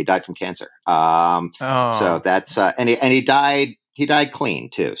drugs though. He died from cancer. So that's and he died. He died clean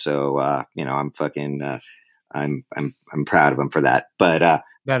too. So I'm fucking I'm proud of him for that. But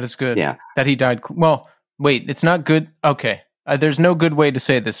that is good. Yeah, that he died. Well, wait, it's not good. Okay. There's no good way to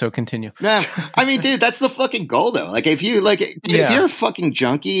say this, so continue. Yeah, I mean, dude, that's the fucking goal, though. Like, if you're a fucking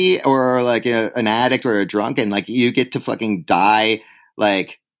junkie or like an addict or a drunk, and like you get to fucking die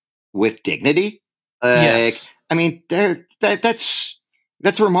like with dignity, yes. I mean, that's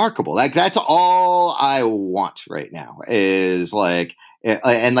remarkable. Like, that's all I want right now is like,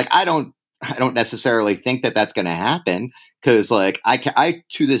 and like I don't necessarily think that that's going to happen because like I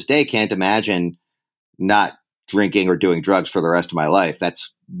to this day can't imagine not drinking or doing drugs for the rest of my life.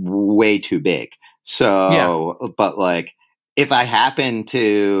 That's way too big. So, but like, if I happen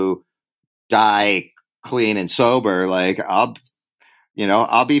to die clean and sober, like I'll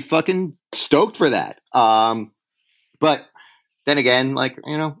be fucking stoked for that. But then again, like,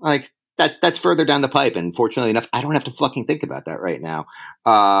 like that's further down the pipe. And fortunately enough, I don't have to fucking think about that right now.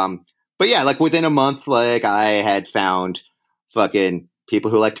 But yeah, like within a month, like I had found fucking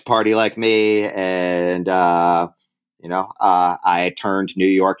people who like to party like me, and I turned New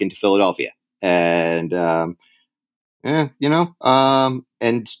York into Philadelphia, and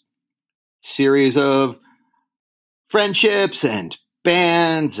and series of friendships and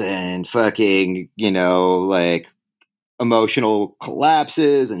bands and fucking like emotional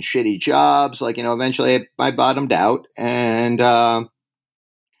collapses and shitty jobs. Like eventually I bottomed out, and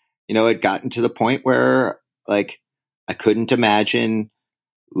it gotten to the point where like I couldn't imagine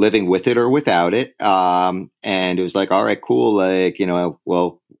living with it or without it. And it was like, all right, cool. Like,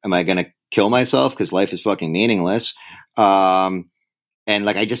 well, am I going to kill myself? Cause life is fucking meaningless. And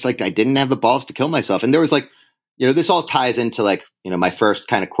like, I didn't have the balls to kill myself. And there was like, this all ties into like, my first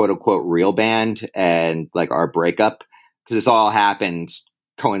kind of quote unquote real band and like our breakup. Cause this all happened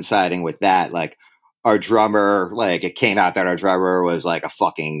coinciding with that. Like our drummer, like it came out that our drummer was like a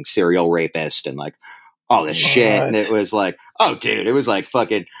fucking serial rapist and like, all this shit. And it was like, oh dude, it was like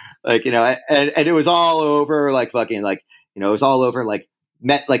fucking like, and it was all over like fucking like, it was all over like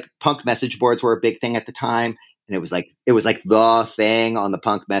like punk message boards were a big thing at the time. And it was like the thing on the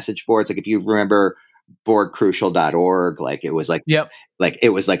punk message boards. Like if you remember boardcrucial.org, like it was like, like it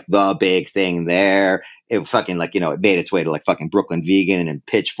was like the big thing there. It fucking like, it made its way to like fucking Brooklyn Vegan and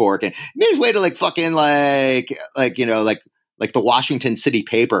Pitchfork, and it made its way to like fucking like like the Washington City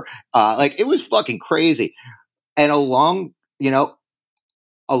paper. Like it was fucking crazy. And along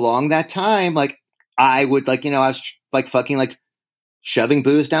that time, like I would like, I was like fucking like shoving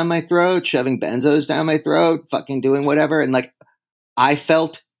booze down my throat, shoving benzos down my throat, fucking doing whatever. And like, I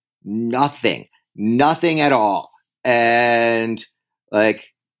felt nothing at all. And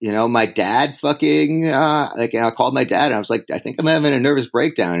like, my dad fucking, I called my dad and I was like, I think I'm having a nervous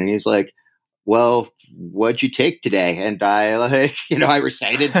breakdown. And he's like, well, what'd you take today? And I like, I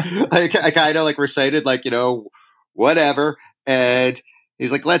recited, like, I kind of like recited, like, whatever. And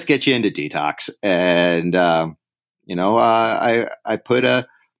he's like, let's get you into detox. And, I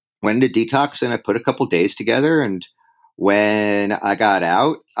went into detox and I put a couple days together. And when I got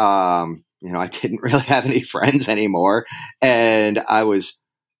out, I didn't really have any friends anymore. And I was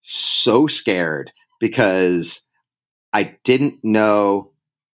so scared because I didn't know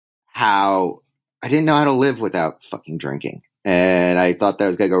how to live without fucking drinking. And I thought that I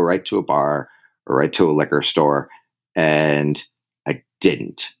was going to go right to a bar or right to a liquor store. And I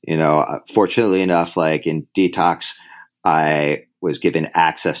didn't, fortunately enough, like in detox, I was given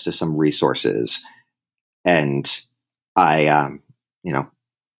access to some resources and I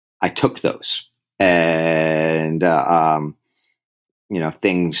took those and,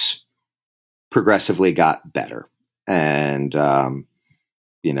 things progressively got better. And,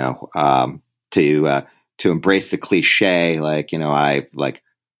 to embrace the cliche, like, I like,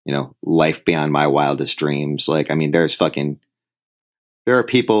 life beyond my wildest dreams. Like, I mean, there are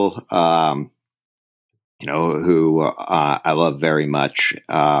people, who I love very much,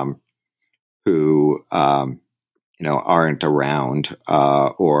 who, aren't around,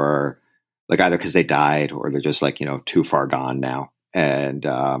 or like either because they died or they're just like, too far gone now. And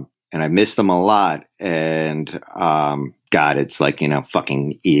I miss them a lot. And, God, it's like,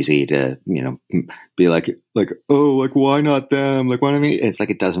 fucking easy to, be like, oh, like, why not them? Like, what I mean? It's like,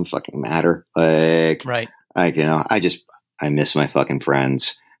 it doesn't fucking matter. Like, Right. Like, I miss my fucking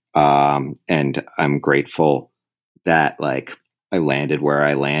friends. And I'm grateful that like I landed where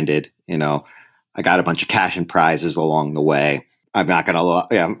I landed, I got a bunch of cash and prizes along the way. I'm not gonna lie.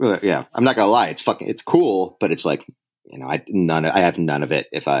 Yeah. I'm not gonna lie. It's cool, but it's like, I have none of it.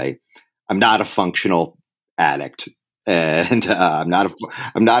 I'm not a functional addict, and I'm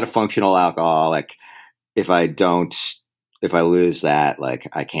not a functional alcoholic. If I lose that, like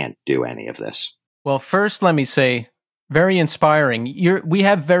I can't do any of this. Well, first, let me say, very inspiring. We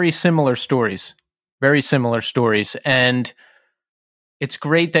have very similar stories, and it's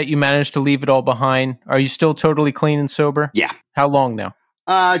great that you managed to leave it all behind. Are you still totally clean and sober? Yeah. How long now?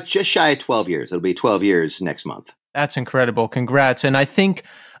 Just shy of 12 years. It'll be 12 years next month. That's incredible. Congrats. And I think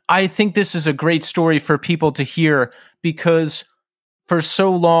this is a great story for people to hear because for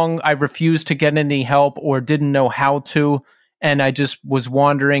so long I refused to get any help or didn't know how to. And I just was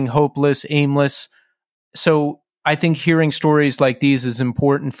wandering, hopeless, aimless. So I think hearing stories like these is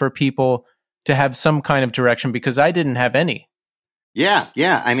important for people to have some kind of direction because I didn't have any. Yeah.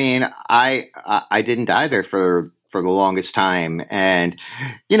 I mean, I didn't either for the longest time, and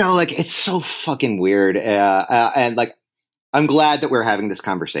like it's so fucking weird. And like, I'm glad that we're having this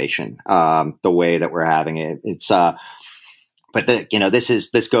conversation the way that we're having it. It's but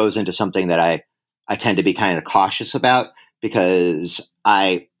this goes into something that I tend to be kind of cautious about because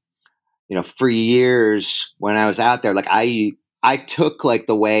for years when I was out there, like I took like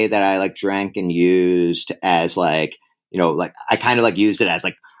the way that I like drank and used as like, like I kind of like used it as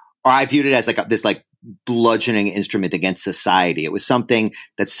like, or I viewed it as like this like bludgeoning instrument against society. It was something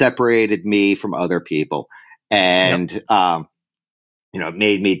that separated me from other people. And, it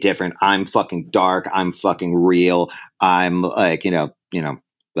made me different. I'm fucking dark. I'm fucking real. I'm like,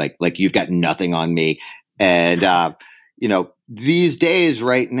 like you've got nothing on me. And, these days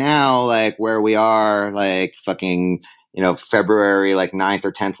right now, like where we are, like fucking, February, like 9th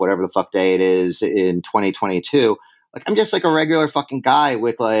or 10th, whatever the fuck day it is in 2022, like I'm just like a regular fucking guy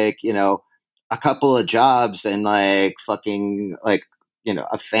with like, a couple of jobs and like fucking like,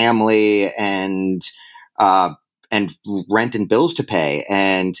 a family and rent and bills to pay.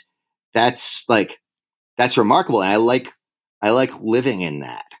 And that's remarkable. And I like living in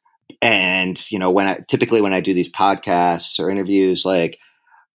that. And, when I do these podcasts or interviews, like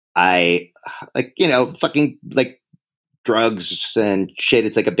I like, fucking like drugs and shit.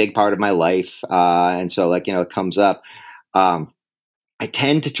 It's like a big part of my life. And so like, it comes up. I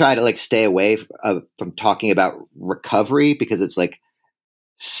tend to try to like stay away from talking about recovery because it's like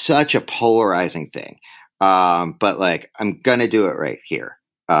such a polarizing thing. But like, I'm going to do it right here.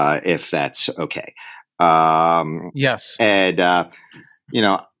 If that's okay. Yes. And,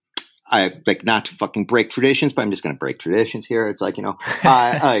 I like not to fucking break traditions, but I'm just going to break traditions here. It's like,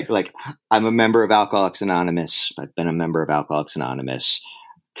 I'm a member of Alcoholics Anonymous. I've been a member of Alcoholics Anonymous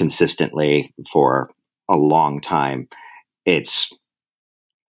consistently for a long time. It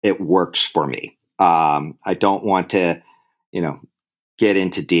works for me. I don't want to, get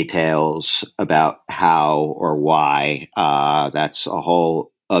into details about how or why. That's a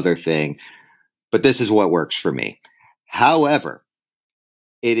whole other thing. But this is what works for me. However,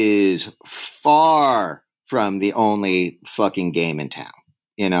 it is far from the only fucking game in town.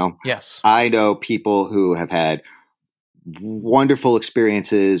 Yes. I know people who have had wonderful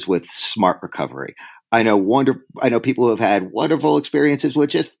experiences with smart recovery. I know people who have had wonderful experiences with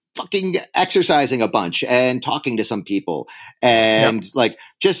just fucking exercising a bunch and talking to some people and like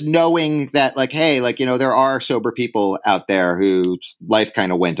just knowing that like, hey, like, there are sober people out there whose life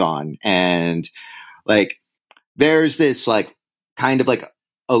kind of went on. And like, there's this like kind of like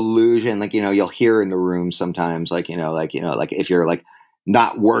illusion, like, you'll hear in the room sometimes, like, like if you're like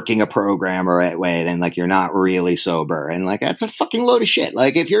not working a program or right way, then like you're not really sober. And like, that's a fucking load of shit.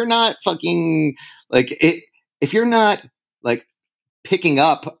 Like if you're not fucking like, if you're not like picking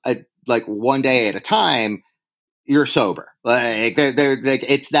up like one day at a time, you're sober. Like they're like,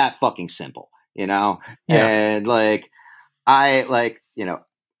 it's that fucking simple, And like, I like,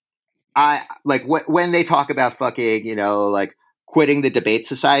 I like when they talk about fucking, like quitting the debate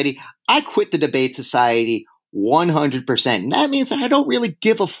society, I quit the debate society 100%. And that means that I don't really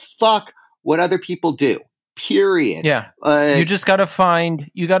give a fuck what other people do. Period. Yeah. You just got to find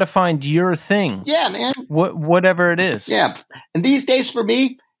your thing. Yeah, man. Whatever it is. Yeah. And these days for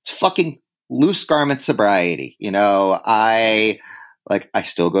me, it's fucking loose garment sobriety. I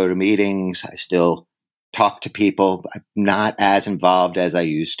still go to meetings. I still talk to people. I'm not as involved as I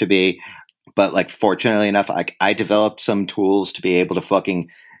used to be, but like, fortunately enough, I developed some tools to be able to fucking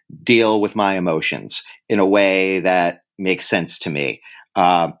deal with my emotions in a way that makes sense to me.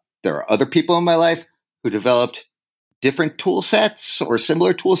 There are other people in my life who developed different tool sets or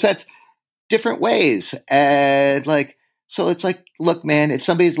similar tool sets different ways. And like, so it's like, look, man, if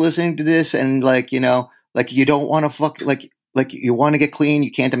somebody's listening to this and like, like you don't want to like you want to get clean,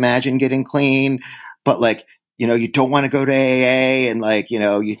 you can't imagine getting clean, but like, you don't want to go to AA and like,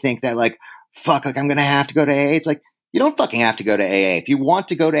 you think that like, fuck, like I'm going to have to go to AA. It's like, you don't fucking have to go to AA. If you want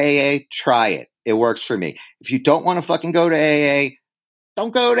to go to AA, try it. It works for me. If you don't want to fucking go to AA,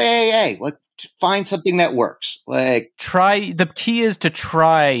 don't go to AA. Like, find something that works. Like, the key is to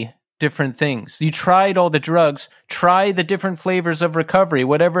try different things. You tried all the drugs, try the different flavors of recovery,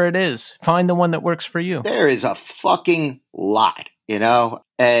 whatever it is. Find the one that works for you. There is a fucking lot,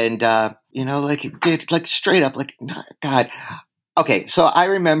 and, like, dude, like straight up, like, God. Okay. So I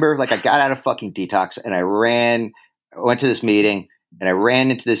remember like I got out of fucking detox and I went to this meeting and I ran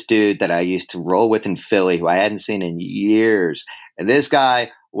into this dude that I used to roll with in Philly who I hadn't seen in years. And this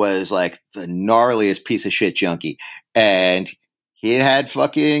guy was like the gnarliest piece of shit junkie. And he had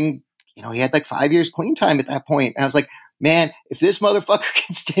fucking, he had like 5 years clean time at that point. And I was like, man, if this motherfucker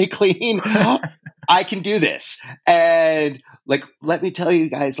can stay clean, I can do this. And like, let me tell you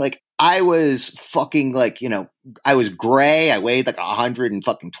guys, like, I was fucking like, I was gray. I weighed like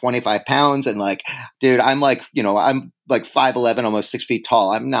 125 pounds. And like, dude, I'm like, I'm like 5'11", almost 6 feet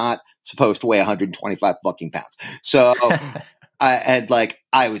tall. I'm not supposed to weigh 125 fucking pounds. So I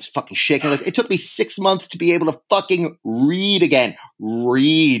was fucking shaking. Like, it took me 6 months to be able to fucking read again.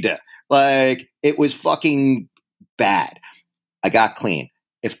 Like, it was fucking bad. I got clean.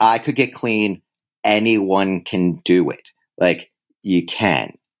 If I could get clean, anyone can do it. Like, you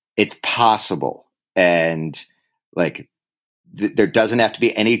can. It's possible. And like, there doesn't have to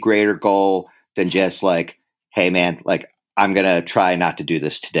be any greater goal than just like, hey man, like, I'm going to try not to do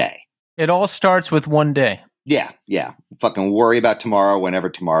this today. It all starts with one day. Yeah. Yeah. Fucking worry about tomorrow whenever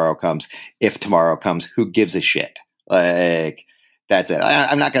tomorrow comes. If tomorrow comes, who gives a shit? Like, that's it.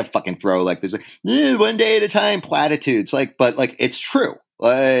 I'm not going to fucking throw like there's like one day at a time platitudes. Like, but like, it's true.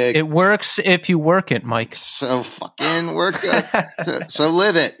 Like, it works if you work it, Mike. So fucking work it. So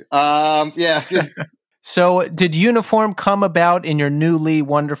live it. Yeah. So did Uniform come about in your newly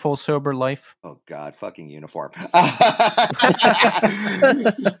wonderful sober life? Oh God, fucking Uniform.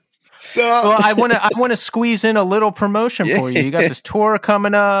 So well, I want to squeeze in a little promotion for you. You got this tour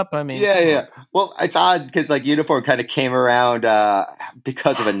coming up. I mean, yeah. Well, it's odd because like Uniform kind of came around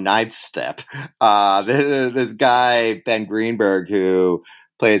because of a ninth step. This guy Ben Greenberg, who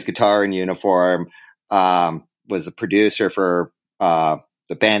plays guitar in Uniform, was a producer for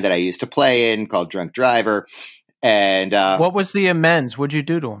the band that I used to play in called Drunk Driver, And what was the amends? What'd you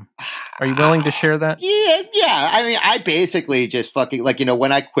do to him? Are you willing to share that? Yeah. I mean, I basically just fucking like,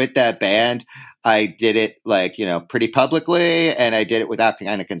 when I quit that band, I did it like, pretty publicly, and I did it without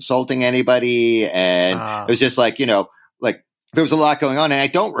kind of consulting anybody. And it was just like, like there was a lot going on, and I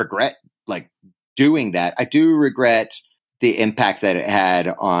don't regret like doing that. I do regret the impact that it had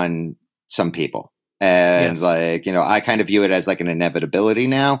on some people. And Yes. like, I kind of view it as like an inevitability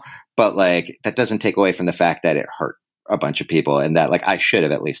now, but like that doesn't take away from the fact that it hurt a bunch of people, and that like I should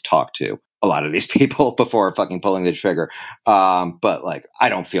have at least talked to a lot of these people before fucking pulling the trigger. But like I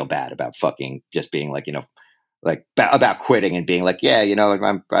don't feel bad about fucking just being like, like about quitting and being like, yeah, I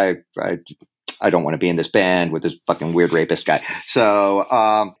don't want to be in this band with this fucking weird rapist guy.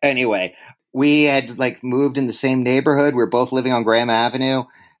 So anyway, we had like moved in the same neighborhood. We were both living on Graham Avenue,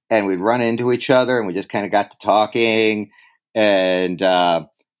 and we'd run into each other, and we just kind of got to talking. And,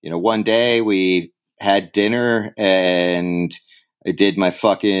 one day we had dinner, and I did my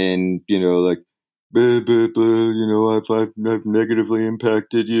fucking, like, I've negatively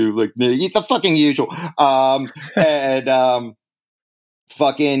impacted you, like the fucking usual.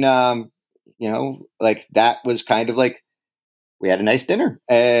 Like that was kind of like, we had a nice dinner,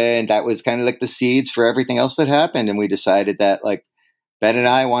 and that was kind of like the seeds for everything else that happened. And we decided that like Ben and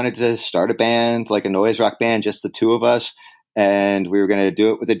I wanted to start a band, like a noise rock band, just the two of us. And we were going to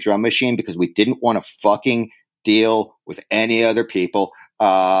do it with a drum machine because we didn't want to fucking deal with any other people.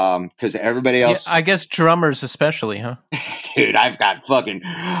 Because everybody else, I guess drummers especially, huh? Dude, I've got fucking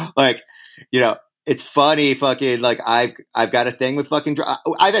like, it's funny, fucking like I've got a thing with fucking.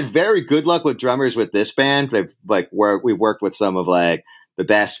 I've had very good luck with drummers with this band. They've like we worked with some of like the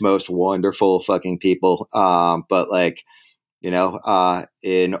best, most wonderful fucking people. But like,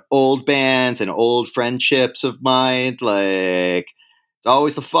 in old bands and old friendships of mine, like it's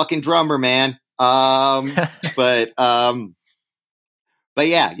always the fucking drummer, man. But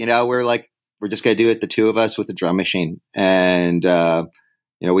yeah, we're just gonna do it, the two of us with the drum machine, and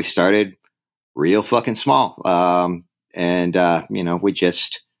we started real fucking small, and we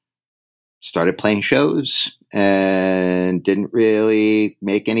just started playing shows and didn't really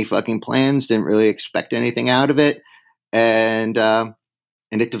make any fucking plans, didn't really expect anything out of it. And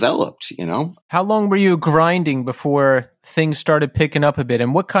it developed, How long were you grinding before things started picking up a bit?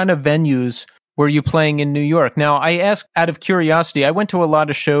 And what kind of venues were you playing in New York? Now, I ask out of curiosity. I went to a lot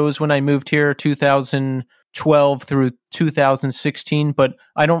of shows when I moved here, 2012 through 2016, but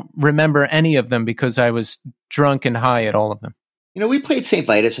I don't remember any of them because I was drunk and high at all of them. We played St.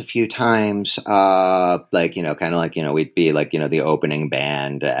 Vitus a few times, like, kind of like, we'd be like, the opening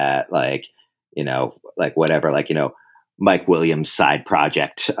band at like, like whatever, like, Mike Williams' side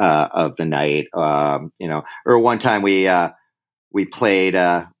project of the night, or one time we played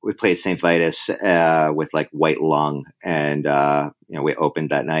St. Vitus with like White Lung, and we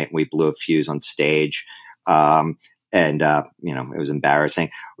opened that night and we blew a fuse on stage, and it was embarrassing.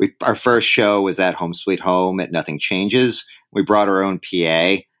 Our first show was at Home Sweet Home at Nothing Changes. We brought our own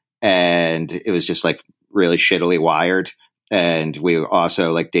PA, and it was just like really shittily wired, and we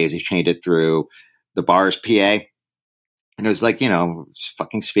also like daisy chained it through the bar's PA. And it was like,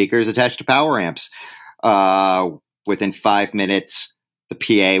 fucking speakers attached to power amps. Within 5 minutes, the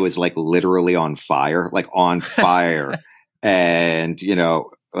PA was like literally on fire, and,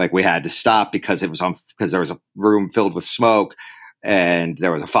 like we had to stop because there was a room filled with smoke and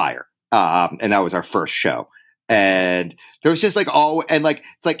there was a fire. And that was our first show. And there was just like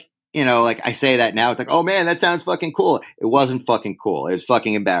it's like, like I say that now, it's like, oh man, that sounds fucking cool. It wasn't fucking cool. It was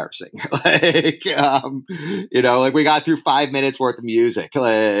fucking embarrassing. Like, like we got through 5 minutes worth of music.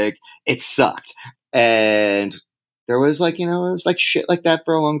 Like it sucked. And there was like, it was like shit like that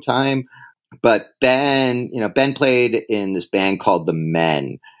for a long time. But Ben played in this band called The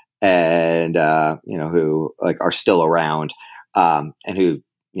Men, and, who like are still around, and who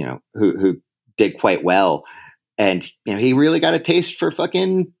did quite well. And, he really got a taste for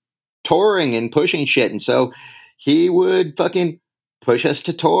fucking touring and pushing shit. And so he would fucking push us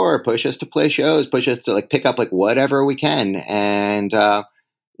to tour, push us to play shows, push us to like pick up like whatever we can. And,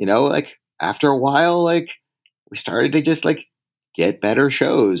 like after a while, like we started to just like get better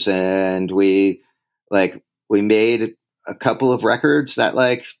shows, and we made a couple of records that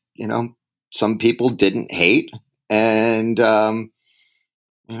like, some people didn't hate. And,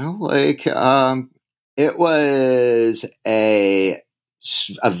 it was a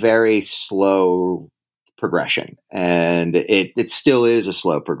very slow progression, and it still is a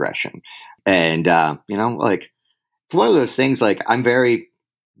slow progression. And, like it's one of those things, like I'm very,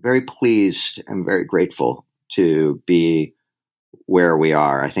 very pleased and very grateful to be where we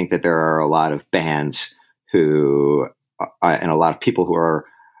are. I think that there are a lot of bands who and a lot of people who are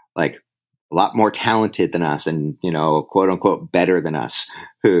like a lot more talented than us and, you know, quote unquote, better than us,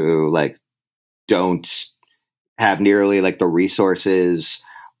 who like don't have nearly like the resources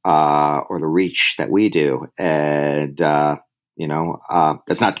or the reach that we do. And, you know,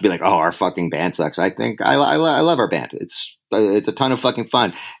 that's not to be like, oh, our fucking band sucks. I think I love our band. It's a ton of fucking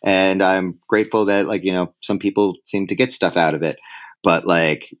fun. And I'm grateful that, like, you know, some people seem to get stuff out of it. But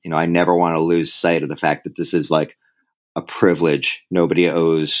like, you know, I never want to lose sight of the fact that this is like a privilege. Nobody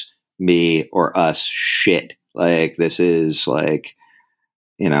owes me or us shit. Like, this is like,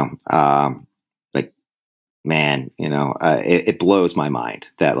 you know, like, man, you know, it blows my mind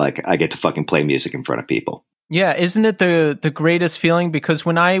that like I get to fucking play music in front of people. Yeah, isn't it the greatest feeling? Because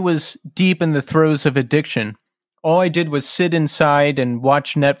when I was deep in the throes of addiction, all I did was sit inside and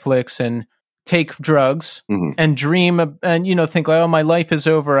watch Netflix and take drugs and dream and, you know, think like, oh, my life is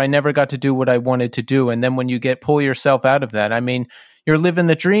over. I never got to do what I wanted to do. And then when you pull yourself out of that, I mean, you're living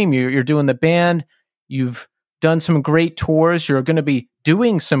the dream. You're doing the band. You've done some great tours. You're going to be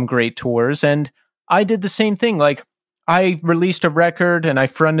doing some great tours. And I did the same thing. Like, I released a record and I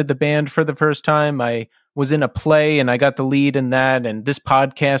fronted the band for the first time. I was in a play and I got the lead in that. And this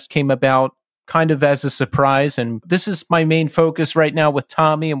podcast came about kind of as a surprise. And this is my main focus right now with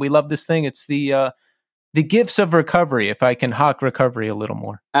Tommy. And we love this thing. It's the gifts of recovery, if I can hawk recovery a little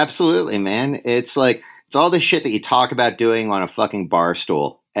more. Absolutely, man. It's like, it's all the shit that you talk about doing on a fucking bar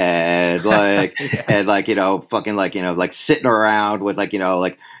stool. And like, yeah. And like, you know, fucking like, you know, like sitting around with like, you know,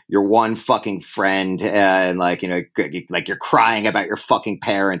 like your one fucking friend and like, you know, like you're crying about your fucking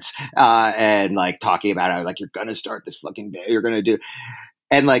parents and like talking about how like you're going to start this fucking day, you're going to do.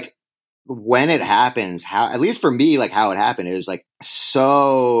 And like, when it happens, how, at least for me, like how it happened, it was like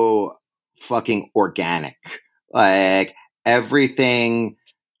so fucking organic. Like everything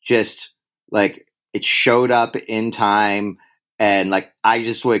just like it showed up in time. And like, I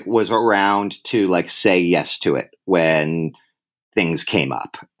just like was around to like say yes to it when things came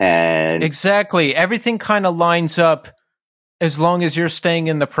up. And exactly. Everything kind of lines up as long as you're staying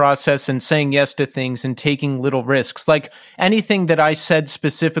in the process and saying yes to things and taking little risks. Like anything that I said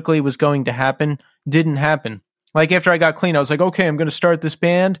specifically was going to happen didn't happen. Like after I got clean, I was like, okay, I'm going to start this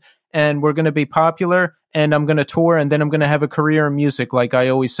band and we're going to be popular and I'm going to tour and then I'm going to have a career in music like I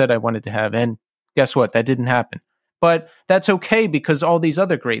always said I wanted to have. And guess what? That didn't happen. But that's okay because all these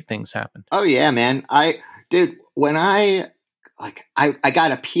other great things happened. Oh yeah, man. When I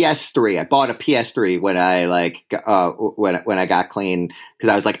got a PS3. I bought a PS3 when I like when I got clean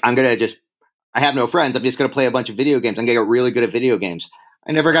because I was like, I have no friends. I'm just gonna play a bunch of video games. I'm gonna get really good at video games.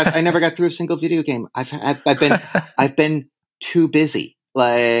 I never got through a single video game. I've been too busy.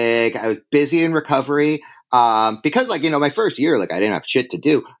 Like I was busy in recovery. Because like, you know, my first year, like I didn't have shit to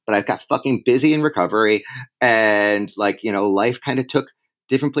do, but I got fucking busy in recovery and like, you know, life kind of took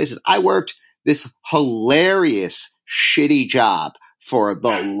different places. I worked this hilarious, shitty job for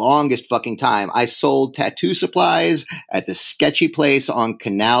the longest fucking time. I sold tattoo supplies at this sketchy place on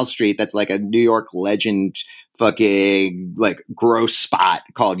Canal Street. That's like a New York legend fucking like gross spot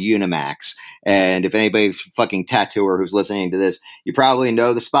called Unimax. And if anybody's fucking tattooer who's listening to this, you probably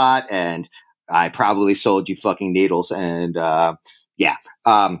know the spot and I probably sold you fucking needles and, yeah.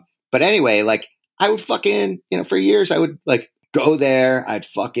 But anyway, like I would fucking, you know, for years I would like go there. I'd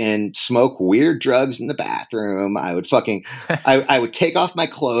fucking smoke weird drugs in the bathroom. I would fucking, I would take off my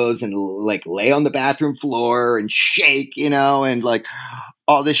clothes and like lay on the bathroom floor and shake, you know, and like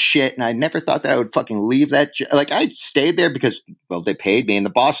all this shit. And I never thought that I would fucking leave that. Like I stayed there because, well, they paid me and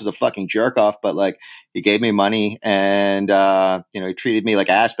the boss was a fucking jerk off, but like he gave me money and, you know, he treated me like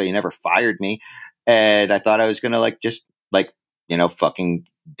ass, but he never fired me. And I thought I was going to like, just like, you know, fucking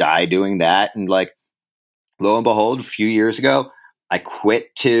die doing that. And like, lo and behold, a few years ago, I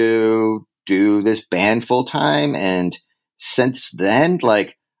quit to do this band full time. And since then,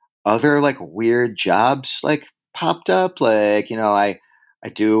 like other like weird jobs like popped up. Like, you know, I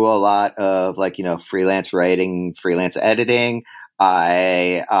do a lot of like, you know, freelance writing, freelance editing.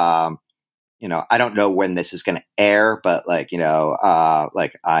 You know, I don't know when this is going to air, but like, you know,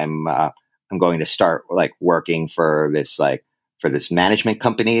 like I'm going to start like working for this management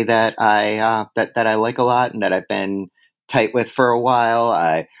company that I like a lot and that I've been tight with for a while.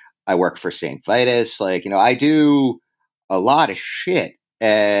 I work for St. Vitus. Like, you know, I do a lot of shit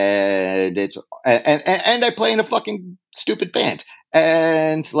and and I play in a fucking stupid band.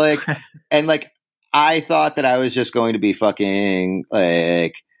 And like, and like, I thought that I was just going to be fucking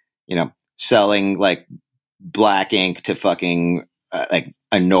like, you know, selling like black ink to fucking like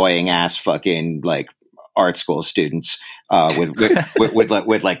annoying ass fucking like art school students with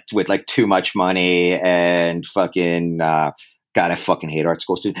like too much money and fucking. God, I fucking hate art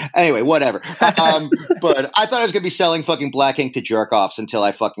school students. Anyway, whatever. But I thought I was going to be selling fucking black ink to jerk offs until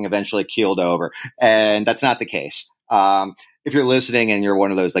I fucking eventually keeled over. And that's not the case. If you're listening and you're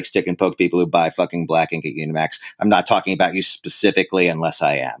one of those like stick and poke people who buy fucking black ink at Unimax, I'm not talking about you specifically unless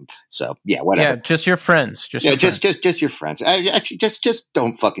I am. So yeah, whatever. Yeah, just your friends. Just your friends. Actually, just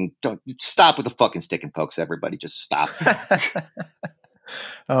don't stop with the fucking stick and pokes, everybody. Just stop.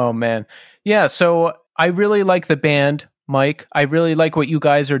 Oh man. Yeah, so I really like the band, Mike. I really like what you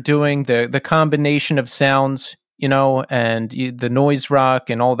guys are doing, the combination of sounds, and the noise rock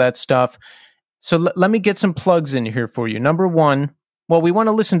and all that stuff. So let me get some plugs in here for you. Number one, well, we want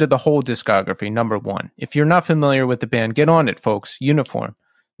to listen to the whole discography, number one. If you're not familiar with the band, get on it, folks. Uniform.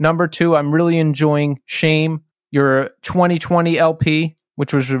 Number two, I'm really enjoying Shame, your 2020 LP,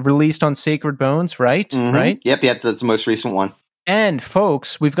 which was released on Sacred Bones, right? Mm-hmm. Right? Yep, that's the most recent one. And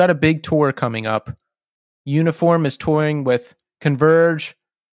folks, we've got a big tour coming up. Uniform is touring with Converge,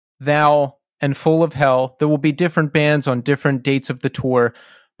 Thou, and Full of Hell. There will be different bands on different dates of the tour,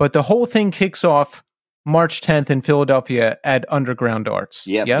 but the whole thing kicks off March 10th in Philadelphia at Underground Arts.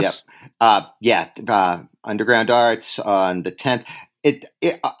 Yep. Underground Arts on the 10th.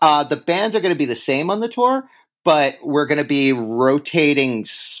 The bands are going to be the same on the tour, but we're going to be rotating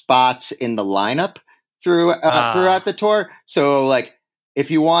spots in the lineup throughout the tour. So, like, if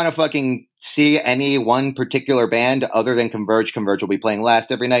you want to fucking see any one particular band other than Converge will be playing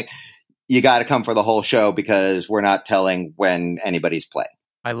last every night. You got to come for the whole show because we're not telling when anybody's playing.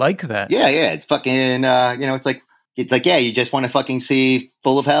 I like that. Yeah. It's fucking, it's like, yeah, you just want to fucking see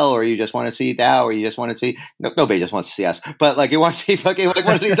Full of Hell, or you just want to see Thou, or you just want to see, nobody just wants to see us, but like you want to see fucking like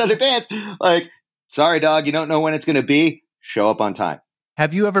one of these other bands. Like, sorry, dog, you don't know when it's going to be. Show up on time.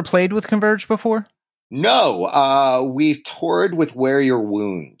 Have you ever played with Converge before? No, we've toured with Wear Your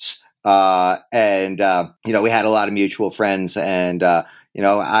Wounds. We had a lot of mutual friends, and I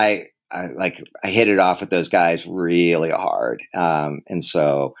hit it off with those guys really hard. And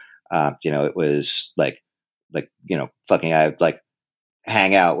so it was fucking, I would like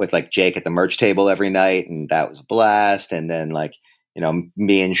hang out with like Jake at the merch table every night, and that was a blast. And then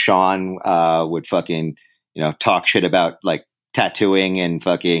me and Sean would fucking, talk shit about like tattooing and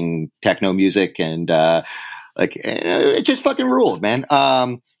fucking techno music, and it just fucking ruled, man.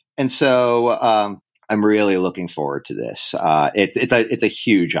 And so I'm really looking forward to this. It's a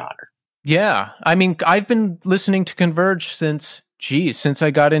huge honor. Yeah. I mean, I've been listening to Converge since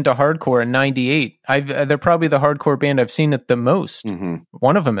I got into hardcore in '98. They're probably the hardcore band I've seen it the most. Mm-hmm.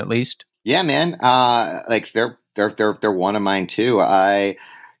 One of them, at least. Yeah, man. They're one of mine too.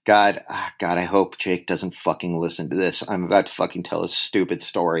 God, I hope Jake doesn't fucking listen to this. I'm about to fucking tell a stupid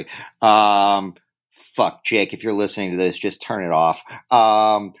story. Fuck, Jake, if you're listening to this, just turn it off.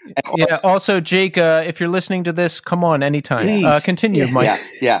 Also, Jake, if you're listening to this, come on anytime. Continue, Mike.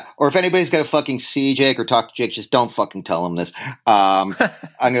 Yeah. Or if anybody's going to fucking see Jake or talk to Jake, just don't fucking tell him this. I'm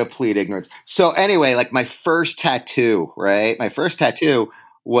going to plead ignorance. So anyway, like my first tattoo, right? My first tattoo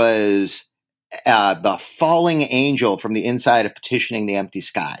was the falling angel from the inside of Petitioning the Empty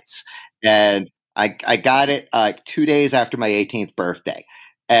Skies. And I got it 2 days after my 18th birthday.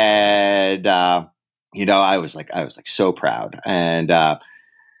 And, I was so proud. And,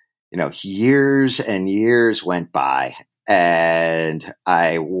 years and years went by, and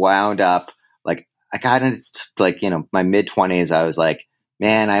I wound up like, I got into my mid 20s. I was like,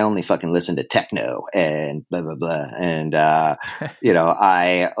 man, I only fucking listen to techno and blah, blah, blah. And,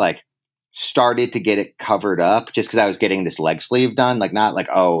 I like started to get it covered up just because I was getting this leg sleeve done. Like, not like,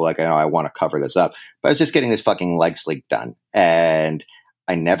 I want to cover this up, but I was just getting this fucking leg sleeve done, and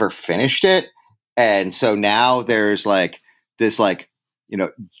I never finished it. And so now there's like this,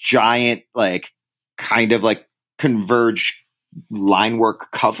 giant, kind of Converge line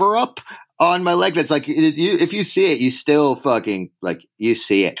work cover up on my leg. That's like, if you see it, you still fucking you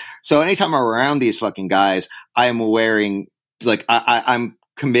see it. So anytime I'm around these fucking guys, I'm wearing I'm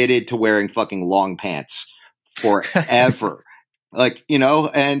committed to wearing fucking long pants forever. I've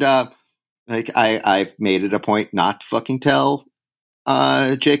made it a point not to fucking tell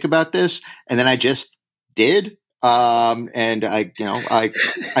Jake about this, and then I just did. And I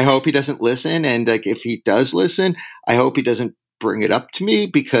hope he doesn't listen. And if he does listen, I hope he doesn't bring it up to me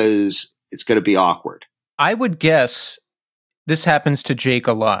because it's going to be awkward. I would guess this happens to Jake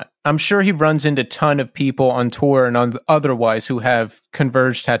a lot. I'm sure he runs into a ton of people on tour and otherwise who have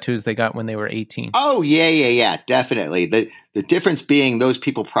Converge tattoos they got when they were 18. Oh, yeah, definitely. The difference being those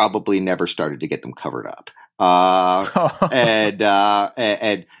people probably never started to get them covered up. And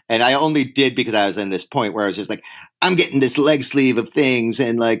I only did because I was in this point where I was just like, I'm getting this leg sleeve of things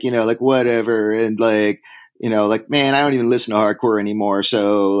and like, you know, like whatever. And like, you know, like, man, I don't even listen to hardcore anymore.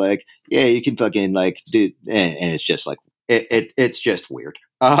 So like, yeah, you can fucking like do, and it's just like, it's just weird.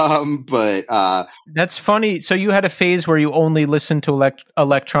 That's funny. So you had a phase where you only listened to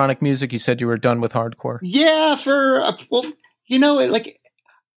electronic music. You said you were done with hardcore. Yeah, well, you know, like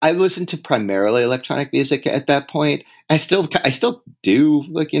I listened to primarily electronic music at that point. I still do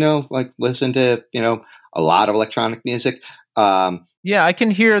like, you know, like listen to, you know, a lot of electronic music. Yeah, I can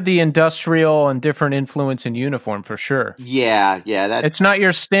hear the industrial and different influence in Uniform for sure. Yeah, it's not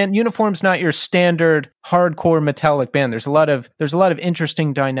your Uniform's not your standard hardcore metallic band. There's a lot of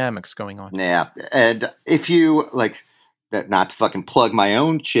interesting dynamics going on. Yeah, and if you like, not to fucking plug my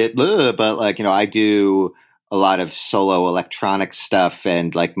own shit, but like, you know, I do a lot of solo electronic stuff,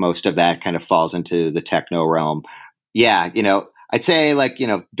 and like most of that kind of falls into the techno realm. Yeah, you know, I'd say like, you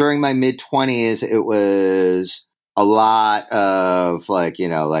know, during my mid-20s, it was a lot of like, you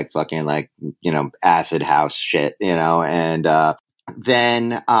know, like fucking like, you know, acid house shit, you know, and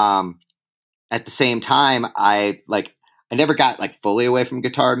then at the same time, I never got like fully away from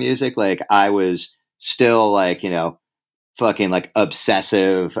guitar music. Like I was still like, you know, fucking like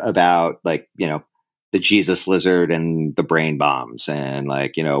obsessive about like, you know, the Jesus Lizard and the Brain Bombs and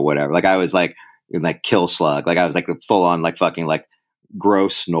like, you know, whatever. Like I was like Kill Slug. Like I was like the full on like fucking like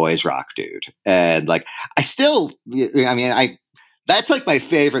gross noise rock dude. And like that's like my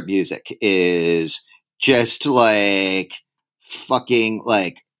favorite music is just like fucking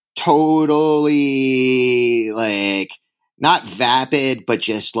like totally like not vapid, but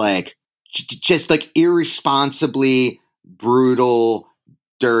just like irresponsibly brutal,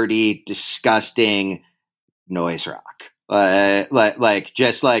 dirty, disgusting noise rock. Like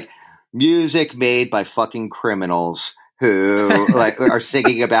just like music made by fucking criminals who like are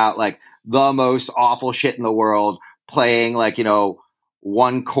singing about like the most awful shit in the world, playing like, you know,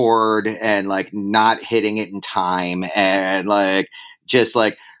 one chord and like not hitting it in time, and like just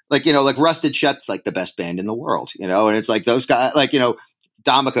like you know, like Rusted Shut's like the best band in the world, you know, and it's like those guys, like, you know,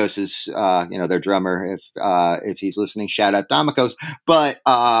 Domikos is you know, their drummer, if he's listening, shout out Domikos, but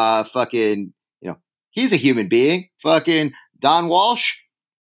fucking, you know, he's a human being. Fucking Don Walsh,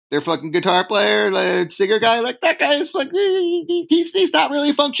 their fucking guitar player, like singer guy, like that guy is like he's not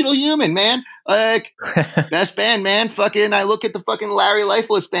really a functional human, man. Like best band, man. Fucking I look at the fucking Larry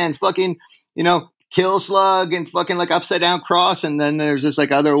Lifeless bands, fucking, you know, Kill Slug and fucking like Upside Down Cross, and then there's this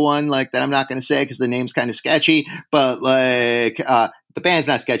like other one like that I'm not gonna say because the name's kind of sketchy, but like the band's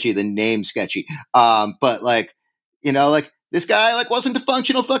not sketchy, the name's sketchy. But like, you know, like this guy like wasn't a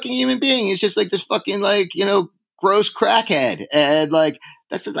functional fucking human being. He's just like this fucking like, you know, gross crackhead. And like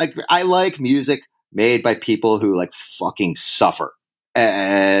that's like, I like music made by people who like fucking suffer.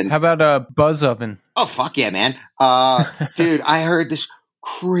 And how about Buzz Oven? Oh fuck yeah, man. Dude, I heard this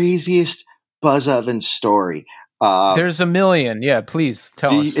craziest Buzz Oven story. There's a million. Yeah, please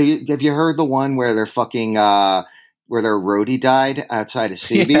tell us. Have you heard the one where they're fucking where their roadie died outside of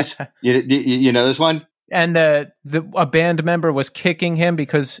CB's? Yeah. You know this one? And a band member was kicking him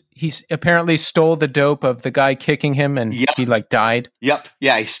because he apparently stole the dope of the guy kicking him, and he like died. Yep.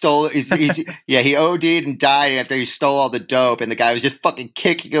 Yeah, he stole. Yeah, he OD'd and died after he stole all the dope, and the guy was just fucking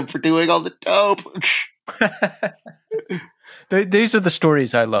kicking him for doing all the dope. These are the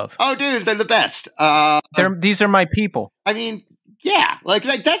stories I love. Oh, dude, they're the best. These are my people. I mean, yeah, like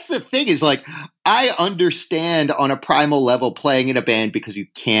that's the thing is like I understand on a primal level playing in a band because you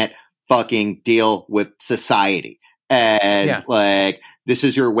can't fucking deal with society, and like this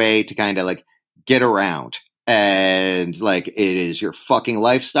is your way to kind of like get around, and like it is your fucking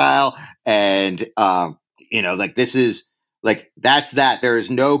lifestyle, and you know, like this is like that's that. There is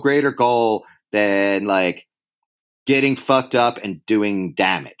no greater goal than like getting fucked up and doing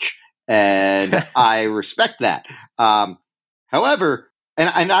damage, and I respect that. However,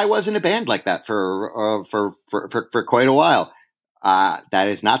 and I was in a band like that for quite a while. That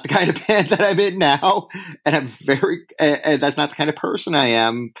is not the kind of band that I'm in now, and I'm and that's not the kind of person I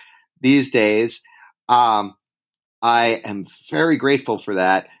am these days. I am very grateful for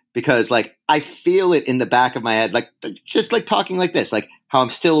that because, like, I feel it in the back of my head, like just like talking like this, like how I'm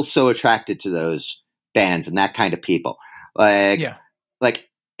still so attracted to those bands and that kind of people. Like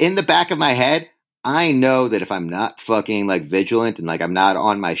in the back of my head, I know that if I'm not fucking like vigilant and like I'm not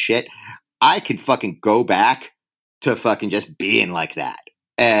on my shit, I could fucking go back to fucking just being like that.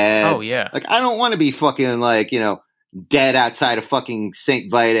 And like I don't want to be fucking like, you know, dead outside of fucking St.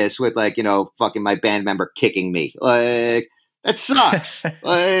 Vitus with like, you know, fucking my band member kicking me. Like that sucks.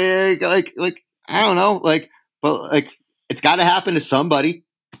 like I don't know, like, but like, it's got to happen to somebody.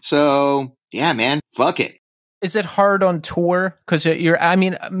 So yeah, man, fuck it. Is it hard on tour? Because I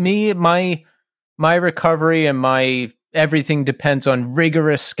mean, my recovery and my everything depends on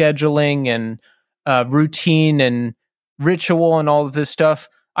rigorous scheduling and routine and ritual and all of this stuff.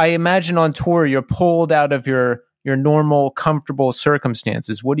 I imagine on tour you're pulled out of your normal, comfortable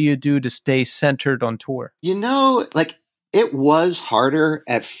circumstances. What do you do to stay centered on tour? Like, it was harder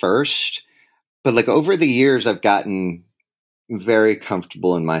at first, but like over the years, I've gotten very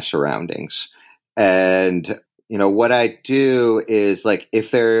comfortable in my surroundings. And what I do is, like,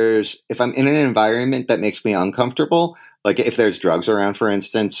 if I'm in an environment that makes me uncomfortable, like if there's drugs around, for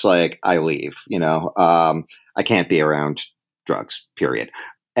instance, like I leave. I can't be around drugs, period.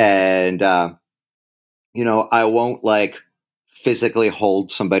 And I won't like physically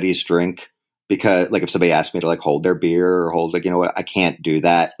hold somebody's drink, because like if somebody asks me to like hold their beer or hold, like, what, I can't do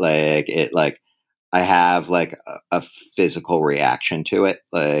that. Like I have like a physical reaction to it.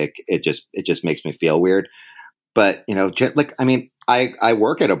 Like it just makes me feel weird. But like, I mean, I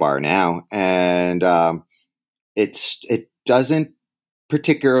work at a bar now, and it doesn't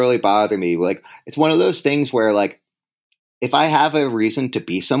particularly bother me. Like, it's one of those things where, like, if I have a reason to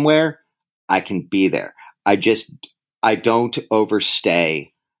be somewhere, I can be there. I don't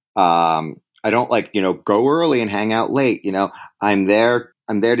overstay. I don't like, go early and hang out late. I'm there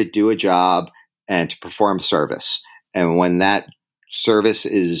to do a job and to perform service. And when that service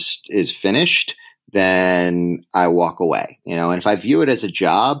is finished, then I walk away, and if I view it as a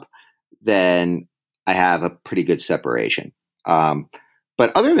job, then I have a pretty good separation.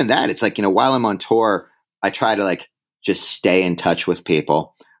 But other than that, it's like, while I'm on tour, I try to like just stay in touch with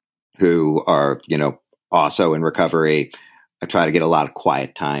people who are, also in recovery. I try to get a lot of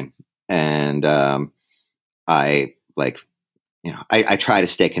quiet time, and I like, I try to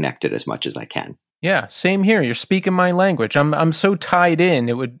stay connected as much as I can. Yeah, same here. You're speaking my language. I'm so tied in.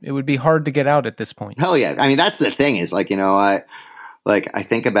 It would be hard to get out at this point. Hell yeah. I mean, that's the thing is, like, I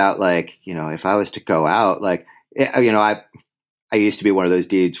think about, like, if I was to go out, like, I used to be one of those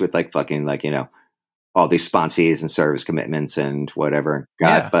dudes with like fucking like, all these sponsees and service commitments and whatever. God,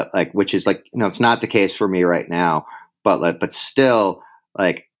 yeah. But like, which is like, it's not the case for me right now, but still,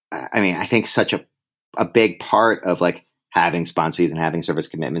 like, I mean, I think such a big part of like having sponsees and having service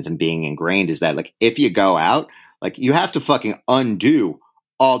commitments and being ingrained is that, like, if you go out, like, you have to fucking undo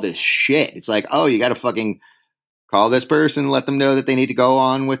all this shit. It's like, oh, you got to fucking call this person, let them know that they need to go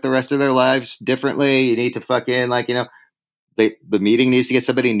on with the rest of their lives differently. You need to fucking, like, the meeting needs to get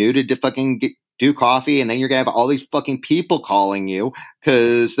somebody new to fucking do coffee. And then you're going to have all these fucking people calling you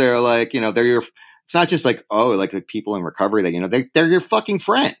because they're like, they're your, it's not just like, oh, like the people in recovery that, they're your fucking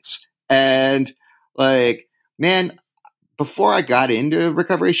friends. And like, man, before I got into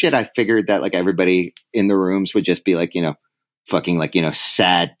recovery shit, I figured that like everybody in the rooms would just be like, fucking like,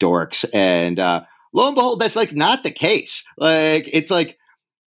 sad dorks. And lo and behold, that's like not the case. Like, it's like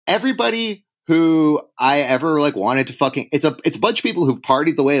everybody who I ever like wanted to fucking, it's a bunch of people who've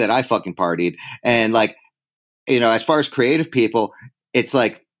partied the way that I fucking partied. And like, as far as creative people, it's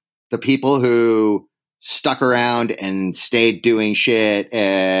like the people who stuck around and stayed doing shit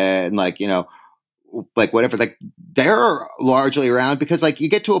and like, like whatever, like they're largely around because like you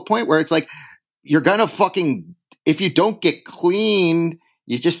get to a point where it's like, you're gonna fucking, if you don't get clean,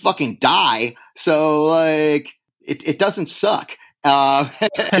 you just fucking die. So like, it doesn't suck.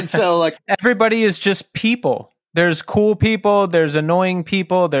 And so like everybody is just people. There's cool people, there's annoying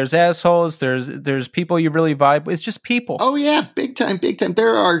people, there's assholes, there's people you really vibe with. It's just people. Oh yeah, big time.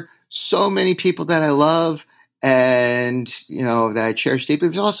 There are so many people that I love and that I cherish deeply.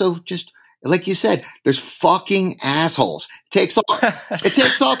 There's also just, like you said, there's fucking assholes. It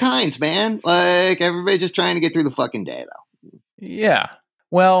takes all kinds, man. Like everybody's just trying to get through the fucking day though. Yeah.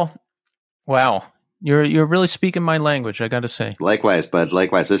 Well, wow. You're really speaking my language, I got to say. Likewise, bud.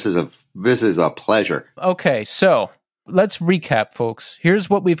 Likewise. This is a pleasure. Okay, so let's recap, folks. Here's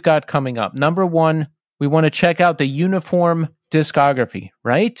what we've got coming up. Number 1, we want to check out the Uniform discography,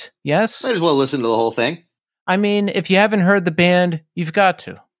 right? Yes? Might as well listen to the whole thing. I mean, if you haven't heard the band, you've got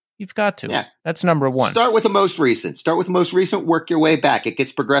to. Yeah. That's number 1. Start with the most recent. Work your way back. It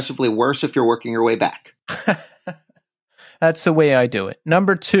gets progressively worse if you're working your way back. That's the way I do it.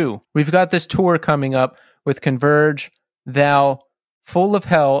 Number 2, we've got this tour coming up with Converge, Thou, Full of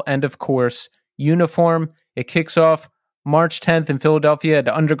Hell, and of course, Uniform. It kicks off March 10th in Philadelphia at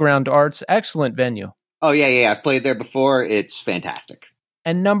Underground Arts. Excellent venue. Oh, yeah. I've played there before. It's fantastic.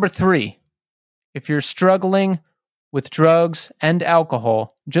 And number 3, if you're struggling with drugs and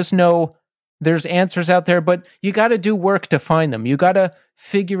alcohol, just know there's answers out there, but you got to do work to find them. You got to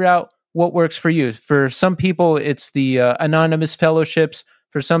figure out what works for you. For some people, it's the anonymous fellowships.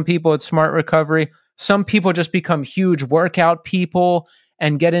 For some people, it's smart recovery. Some people just become huge workout people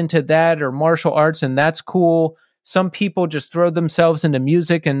and get into that, or martial arts, and that's cool. Some people just throw themselves into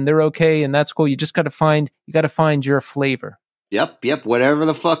music and they're okay, and that's cool. You just got to find your flavor. Yep. Whatever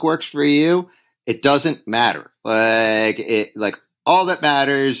the fuck works for you, it doesn't matter. Like all that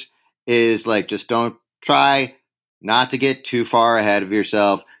matters is like, just don't try not to get too far ahead of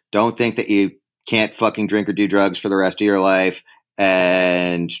yourself. Don't think that you can't fucking drink or do drugs for the rest of your life.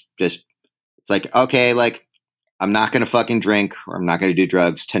 And just, it's like, okay, like, I'm not going to fucking drink or I'm not going to do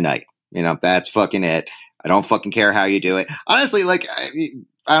drugs tonight. You know, that's fucking it. I don't fucking care how you do it. Honestly, like,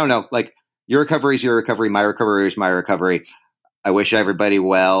 I don't know. Like, your recovery is your recovery. My recovery is my recovery. I wish everybody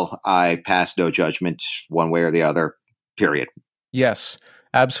well. I pass no judgment one way or the other, period. Yes,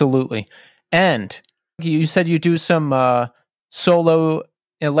 absolutely. And you said you do some solo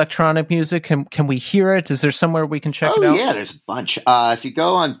electronic music. Can we hear it? Is there somewhere we can check it out? Yeah, there's a bunch. If you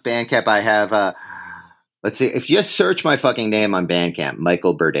go on Bandcamp, I have, let's see, if you just search my fucking name on Bandcamp,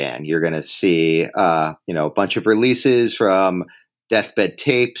 Michael Berdan, you're going to see, a bunch of releases from Deathbed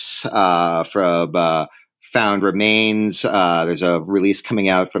Tapes, from Found Remains. There's a release coming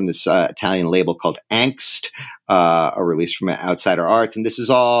out from this Italian label called Angst, a release from Outsider Arts. And this is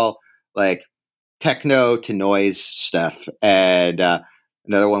all like techno to noise stuff. And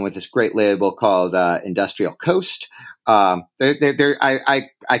another one with this great label called Industrial Coast. I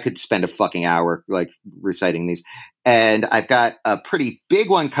could spend a fucking hour like reciting these. And I've got a pretty big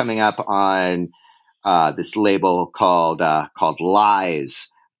one coming up on this label called Lies.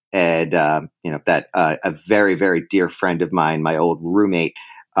 And, that a very, very dear friend of mine, my old roommate,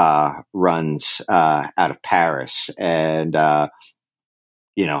 runs out of Paris. And, I'm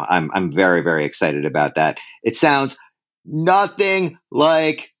very, very excited about that. It sounds nothing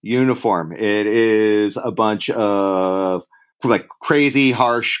like Uniform. It is a bunch of like crazy,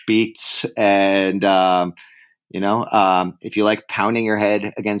 harsh beats. And, if you like pounding your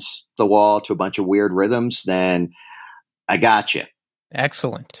head against the wall to a bunch of weird rhythms, then I got you.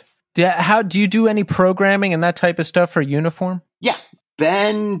 Excellent. How do you do any programming and that type of stuff for Uniform? Yeah,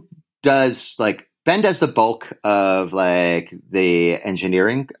 Ben does the bulk of like the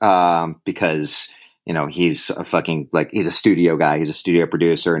engineering, because he's a fucking he's a studio guy, he's a studio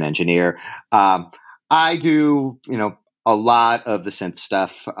producer and engineer. I do a lot of the synth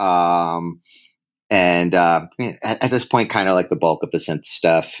stuff, and at this point, kind of like the bulk of the synth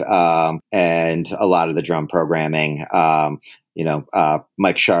stuff, and a lot of the drum programming.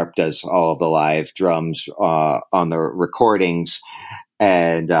 Mike Sharp does all of the live drums on the recordings,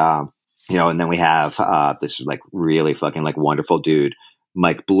 and and then we have this like really fucking like wonderful dude,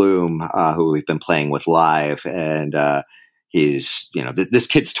 Mike Bloom, who we've been playing with live, and he's this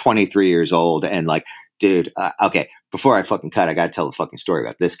kid's 23 years old, and like, dude, okay, before I fucking cut, I gotta tell the fucking story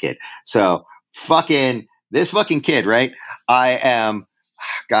about this kid. So this fucking kid, right? I'm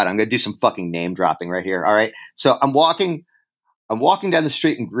gonna do some fucking name dropping right here. All right, so I'm walking down the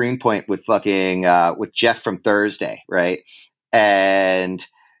street in Greenpoint with with Jeff from Thursday, right? And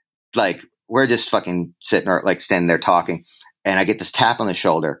like, we're just fucking sitting or like standing there talking, and I get this tap on the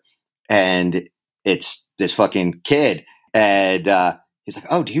shoulder, and it's this fucking kid, and he's like,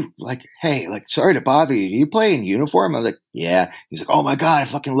 "Oh, do you hey, sorry to bother you. Do you play in Uniform?" I was like, "Yeah." He's like, "Oh my God, I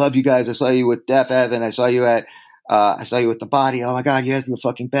fucking love you guys. I saw you with Def Evan. I saw you with The Body. Oh my God, you guys are the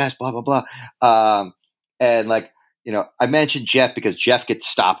fucking best, blah, blah, blah." And like, I mentioned Jeff because Jeff gets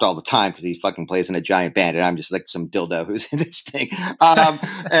stopped all the time because he fucking plays in a giant band, and I'm just like some dildo who's in this thing.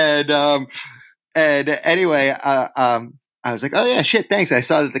 And anyway, I was like, "Oh yeah, shit, thanks." I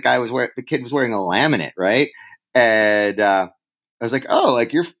saw that the kid was wearing a laminate, right? And I was like, "Oh,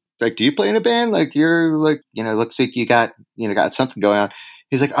 like you're like, do you play in a band? Like you're like, looks like you got something going on."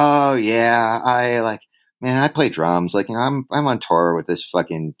 He's like, "Oh yeah, I play drums. Like, I'm on tour with this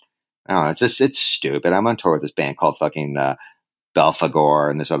fucking." Oh, it's stupid. I'm on tour with this band called fucking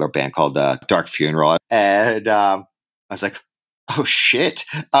Belphegor and this other band called Dark Funeral. And I was like, "Oh shit!"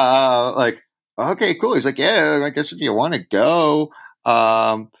 Okay, cool. He's like, "Yeah, I guess if you want to go,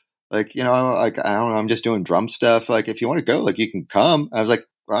 I don't know. I'm just doing drum stuff. Like, if you want to go, like, you can come." I was like,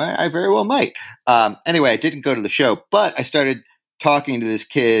 I very well might. Anyway, I didn't go to the show, but I started talking to this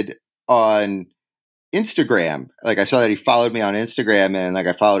kid on Instagram. Like, I saw that he followed me on Instagram, and like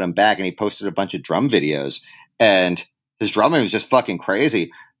I followed him back, and he posted a bunch of drum videos, and his drumming was just fucking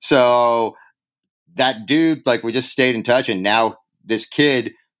crazy. So that dude, like, we just stayed in touch, and now this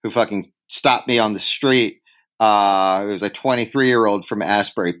kid who fucking stopped me on the street, it was a 23-year-old from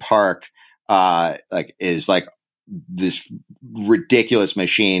Asbury Park, is like this ridiculous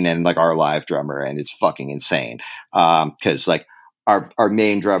machine and like our live drummer, and it's fucking insane. Cause like our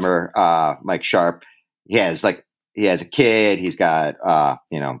main drummer, Mike Sharp, he has a kid, he's got,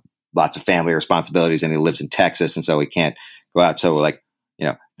 lots of family responsibilities, and he lives in Texas. And so he can't go out. So like,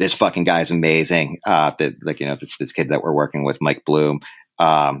 this fucking guy's amazing. This kid that we're working with, Mike Bloom,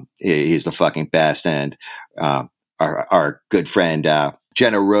 he's the fucking best. And, our good friend,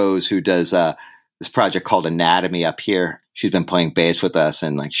 Jenna Rose, who does, this project called Anatomy up here. She's been playing bass with us,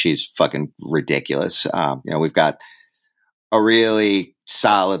 and like, she's fucking ridiculous. We've got a really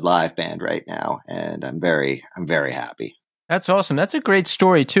solid live band right now, and I'm very happy. That's awesome. That's a great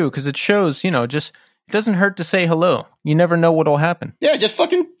story too, because it shows, just it doesn't hurt to say hello. You never know what'll happen. Yeah, just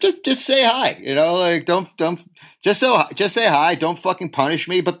say hi. Like don't just say hi. Don't fucking punish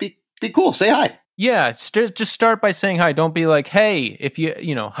me, but be cool. Say hi. Yeah, just start by saying hi. Don't be like, hey, if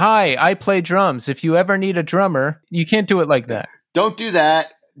hi, I play drums. If you ever need a drummer, you can't do it like that. Don't do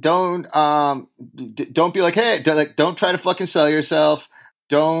that. Don't be like, hey, don't try to fucking sell yourself.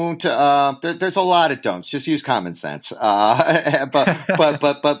 Don't. There's a lot of don'ts. Just use common sense. But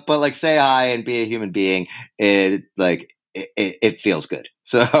like, say hi and be a human being. It feels good.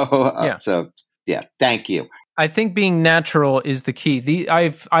 So yeah. Thank you. I think being natural is the key.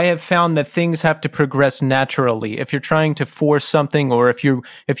 I have found that things have to progress naturally. If you're trying to force something, or if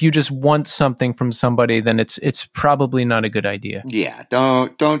you just want something from somebody, then it's probably not a good idea. Yeah,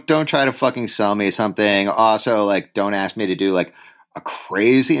 don't try to fucking sell me something. Also, like, don't ask me to do like a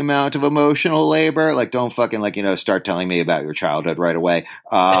crazy amount of emotional labor. Like, don't fucking start telling me about your childhood right away.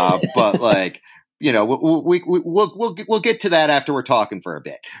 But like, we'll get to that after we're talking for a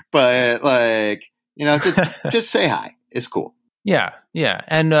bit. But like, just say hi. It's cool. Yeah.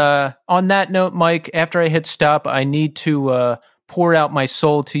 And on that note, Mike, after I hit stop, I need to pour out my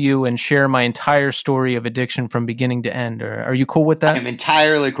soul to you and share my entire story of addiction from beginning to end. Are you cool with that? I'm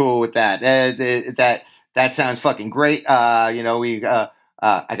entirely cool with that. That sounds fucking great. I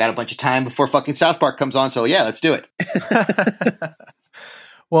got a bunch of time before fucking South Park comes on, so yeah, let's do it.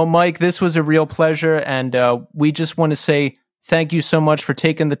 Well, Mike, this was a real pleasure, and we just want to say thank you so much for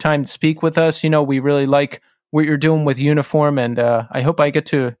taking the time to speak with us. We really like what you're doing with Uniform, and I hope I get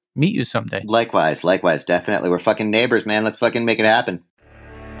to meet you someday. Likewise, definitely. We're fucking neighbors, man. Let's fucking make it happen.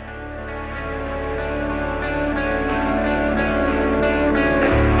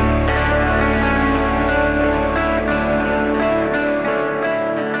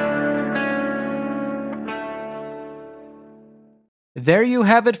 There you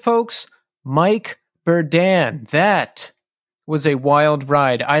have it, folks. Mike Berdan. That was a wild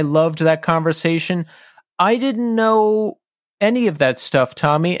ride. I loved that conversation. I didn't know any of that stuff,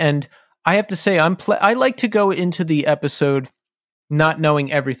 Tommy, and I have to say, I like to go into the episode not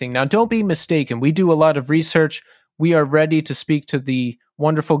knowing everything. Now, don't be mistaken. We do a lot of research. We are ready to speak to the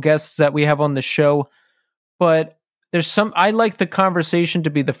wonderful guests that we have on the show, but I like the conversation to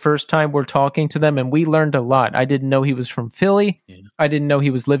be the first time we're talking to them, and we learned a lot. I didn't know he was from Philly. Yeah. I didn't know he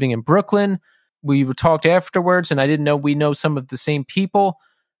was living in Brooklyn. We talked afterwards, and I didn't know we know some of the same people.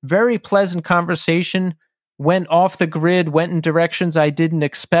 Very pleasant conversation. Went off the grid, went in directions I didn't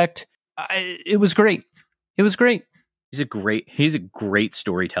expect. It was great. It was great. He's a great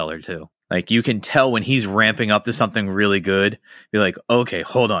storyteller too. Like, you can tell when he's ramping up to something really good. You're like, okay,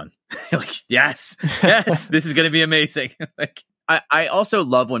 hold on. You're like, yes, this is going to be amazing. Like, I also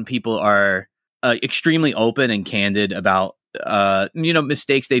love when people are extremely open and candid about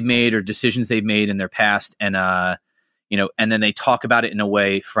mistakes they've made or decisions they've made in their past, and and then they talk about it in a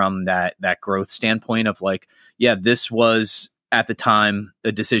way from that growth standpoint of like, yeah, this was at the time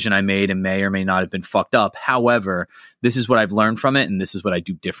a decision I made and may or may not have been fucked up. However, this is what I've learned from it, and this is what I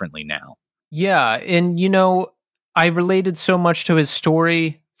do differently now. Yeah, and I related so much to his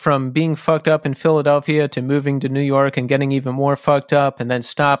story, from being fucked up in Philadelphia to moving to New York and getting even more fucked up, and then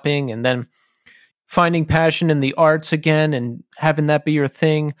stopping, and then finding passion in the arts again and having that be your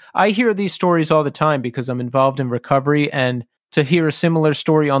thing. I hear these stories all the time because I'm involved in recovery, and to hear a similar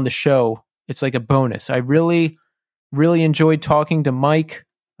story on the show, it's like a bonus. I really, really enjoyed talking to Mike.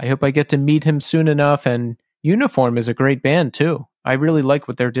 I hope I get to meet him soon enough, and Uniform is a great band too. I really like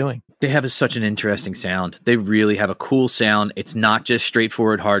what they're doing. They have such an interesting sound. They really have a cool sound. It's not just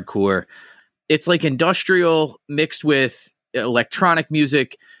straightforward hardcore. It's like industrial mixed with electronic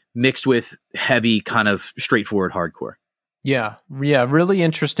music, mixed with heavy kind of straightforward hardcore. Yeah, really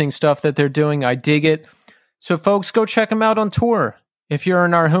interesting stuff that they're doing. I dig it. So folks, go check them out on tour. If you're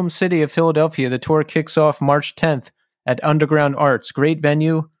in our home city of Philadelphia, the tour kicks off March 10th at Underground Arts. Great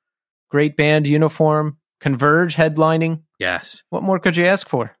venue, great band, Uniform, Converge headlining. Yes. What more could you ask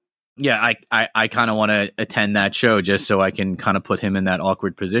for? Yeah, I kind of want to attend that show just so I can kind of put him in that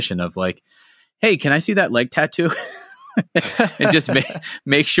awkward position of like, hey, can I see that leg tattoo? And just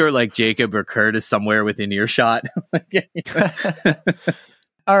make sure like Jacob or Kurt is somewhere within earshot.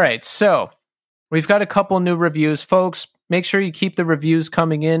 All right, so we've got a couple new reviews. Folks, make sure you keep the reviews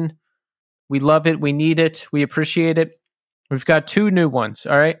coming in. We love it. We need it. We appreciate it. We've got 2 new ones,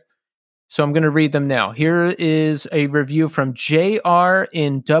 all right? So I'm going to read them now. Here is a review from JR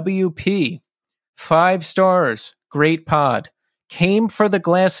in WP. 5 stars. Great pod. Came for the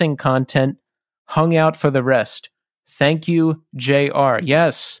glassing content. Hung out for the rest. Thank you, JR.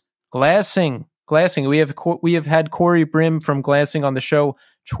 Yes, glassing. Glassing. We have had Corey Brim from Glassing on the show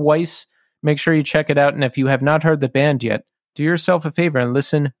twice. Make sure you check it out. And if you have not heard the band yet, do yourself a favor and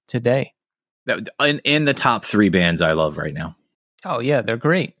listen today. In the top 3 bands I love right now. Oh, yeah, they're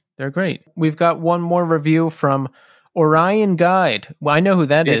great. They're great. We've got one more review from Orion Guide. Well, I know who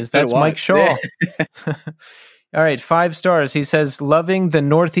that is. That's Mike Shaw. All right, 5 stars. He says, loving the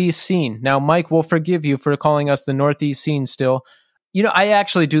Northeast scene. Now, Mike, we'll forgive you for calling us the Northeast scene still. You know, I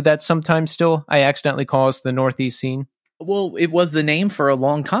actually do that sometimes still. I accidentally call us the Northeast scene. Well, it was the name for a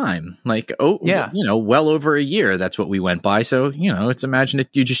long time. Like, well over a year. That's what we went by. So, let's imagine that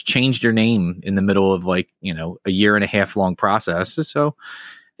you just changed your name in the middle of like, a year and a half long process. So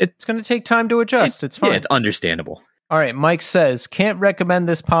it's going to take time to adjust. It's fine. Yeah, it's understandable. All right. Mike says, can't recommend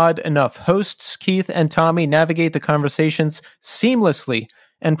this pod enough. Hosts Keith and Tommy navigate the conversations seamlessly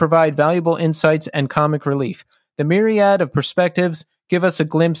and provide valuable insights and comic relief. The myriad of perspectives give us a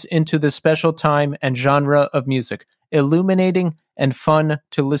glimpse into the special time and genre of music. Illuminating and fun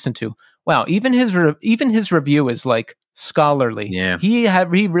to listen to. Wow, even his review is like scholarly. Yeah, he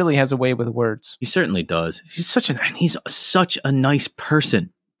really has a way with words. He certainly does. He's such a nice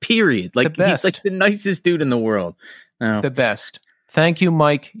person. Period. Like he's like the nicest dude in the world. Oh. The best. Thank you,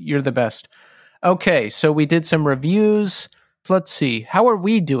 Mike. You're the best. Okay, so we did some reviews. Let's see. How are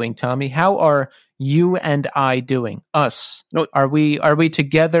we doing, Tommy? How are you and I doing? Us. No. Are we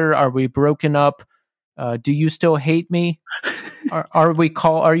together? Are we broken up? Do you still hate me? Are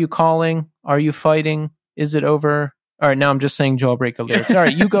you calling? Are you fighting? Is it over? All right, now I'm just saying jawbreaker lyrics. All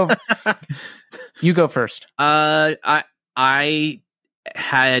right, you go. You go first. I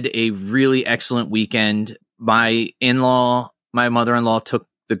had a really excellent weekend. My mother-in-law took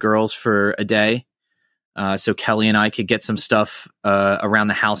the girls for a day, so Kelly and I could get some stuff around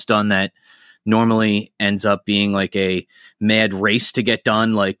the house done that normally ends up being like a mad race to get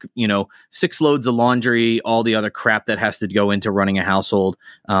done, like 6 loads of laundry, all the other crap that has to go into running a household.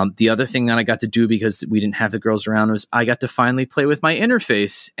 The other thing that I got to do because we didn't have the girls around was I got to finally play with my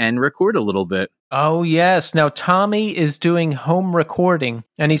interface and record a little bit. Oh yes, now Tommy is doing home recording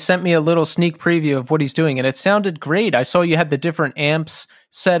and he sent me a little sneak preview of what he's doing and it sounded great. I saw you had the different amps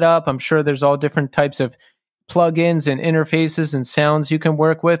set up. I'm sure there's all different types of plugins and interfaces and sounds you can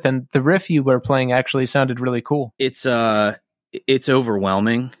work with, and the riff you were playing actually sounded really cool. It's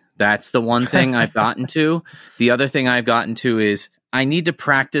overwhelming. That's the one thing I've gotten to. The other thing I've gotten to is I need to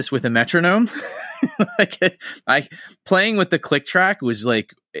practice with a metronome. Playing with the click track was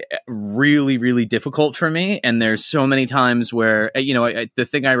like really, really difficult for me, and there's so many times where the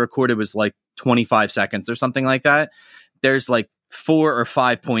thing I recorded was like 25 seconds or something like that. There's like 4 or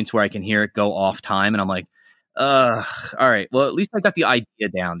 5 points where I can hear it go off time, and I'm like, all right, well, at least I got the idea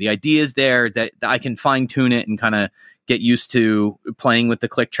down. The idea is there that I can fine tune it and kind of get used to playing with the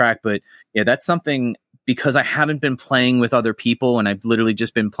click track. But yeah, that's something, because I haven't been playing with other people and I've literally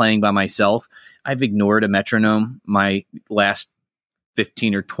just been playing by myself. I've ignored a metronome my last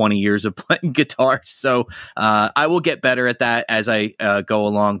 15 or 20 years of playing guitar. So I will get better at that as I go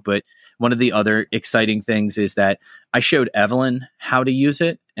along. But one of the other exciting things is that I showed Evelyn how to use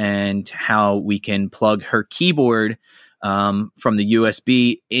it and how we can plug her keyboard from the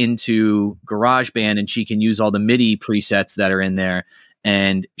USB into GarageBand, and she can use all the MIDI presets that are in there.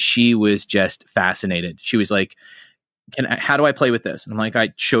 And she was just fascinated. She was like, how do I play with this? And I'm like, I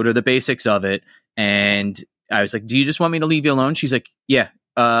showed her the basics of it. And I was like, do you just want me to leave you alone? She's like, yeah,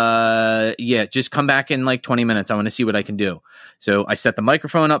 just come back in like 20 minutes. I want to see what I can do. So I set the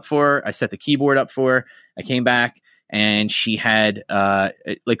microphone up for her. I set the keyboard up for her. I came back and she had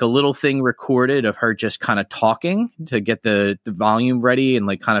like a little thing recorded of her just kind of talking to get the volume ready and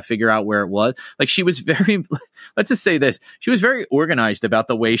like kind of figure out where it was. Like she was very, let's just say this, she was very organized about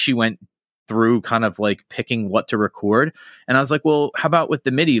the way she went through kind of like picking what to record. And I was like, well, how about with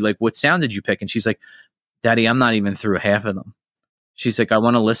the MIDI? Like what sound did you pick? And she's like, Daddy, I'm not even through half of them. She's like, I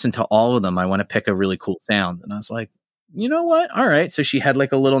want to listen to all of them. I want to pick a really cool sound. And I was like, you know what? All right. So she had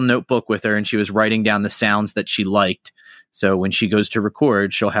like a little notebook with her and she was writing down the sounds that she liked So when she goes to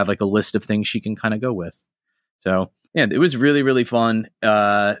record, she'll have like a list of things she can kind of go with. So yeah, it was really, really fun.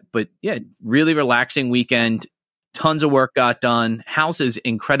 But yeah, really relaxing weekend. Tons of work got done. House is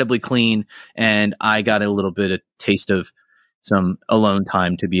incredibly clean, and I got a little bit of taste of some alone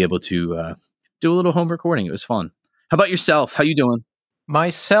time to be able to do a little home recording. It was fun. How about yourself? How you doing?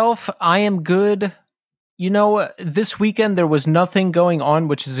 Myself, I am good. This weekend there was nothing going on,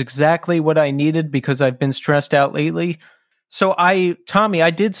 which is exactly what I needed because I've been stressed out lately. So Tommy, I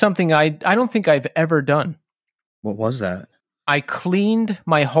did something I don't think I've ever done. What was that? I cleaned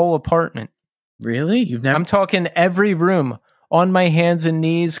my whole apartment. Really? You've never? I'm talking every room, on my hands and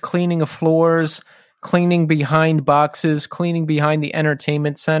knees, cleaning floors, cleaning behind boxes, cleaning behind the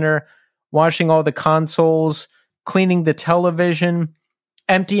entertainment center, washing all the consoles, cleaning the television,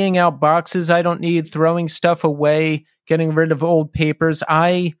 emptying out boxes I don't need, throwing stuff away, getting rid of old papers.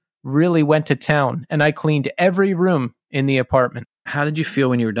 I really went to town, and I cleaned every room in the apartment. How did you feel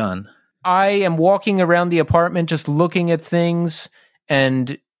when you were done? I am walking around the apartment just looking at things,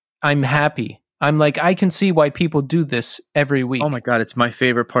 and I'm happy. I'm like, I can see why people do this every week. Oh my God, it's my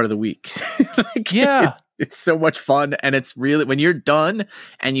favorite part of the week. Yeah. It's so much fun, and it's really, when you're done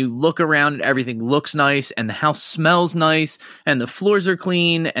and you look around and everything looks nice and the house smells nice and the floors are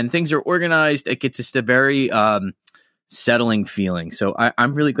clean and things are organized, it gets just a very settling feeling. So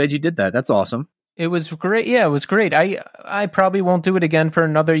I'm really glad you did that. That's awesome. It was great. Yeah, it was great. I probably won't do it again for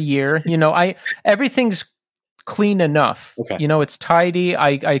another year. Everything's clean enough. Okay. It's tidy.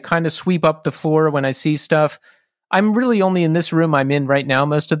 I kind of sweep up the floor when I see stuff. I'm really only in this room I'm in right now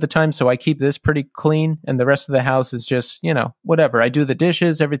most of the time, so I keep this pretty clean, and the rest of the house is just, whatever. I do the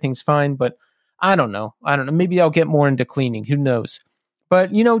dishes, everything's fine, but I don't know. Maybe I'll get more into cleaning. Who knows?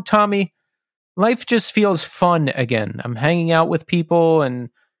 But, Tommy, life just feels fun again. I'm hanging out with people, and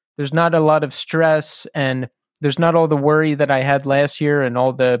there's not a lot of stress, and there's not all the worry that I had last year and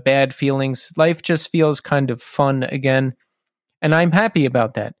all the bad feelings. Life just feels kind of fun again, and I'm happy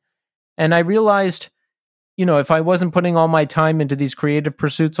about that. And I realized, if I wasn't putting all my time into these creative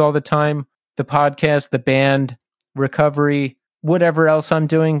pursuits all the time, the podcast, the band, recovery, whatever else I'm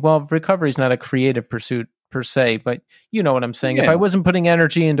doing, well, recovery is not a creative pursuit per se, but you know what I'm saying. Yeah. If I wasn't putting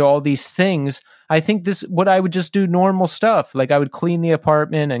energy into all these things, I think I would just do normal stuff. Like I would clean the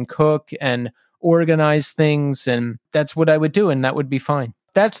apartment and cook and organize things, and that's what I would do, and that would be fine.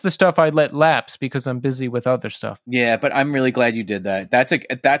 That's the stuff I let lapse because I'm busy with other stuff. Yeah, but I'm really glad you did that.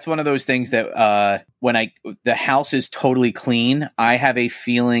 That's one of those things that when the house is totally clean, I have a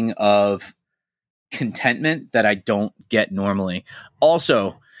feeling of contentment that I don't get normally.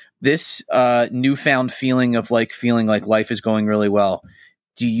 Also, this newfound feeling of feeling like life is going really well.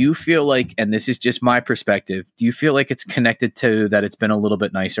 Do you feel like, and this is just my perspective, do you feel like it's connected to that it's been a little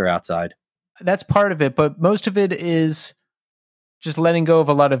bit nicer outside? That's part of it, but most of it is just letting go of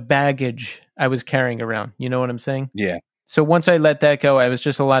a lot of baggage I was carrying around. You know what I'm saying? Yeah. So once I let that go, I was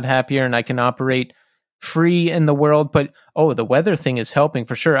just a lot happier, and I can operate free in the world. But, the weather thing is helping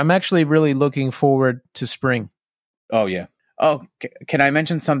for sure. I'm actually really looking forward to spring. Oh, yeah. Oh, can I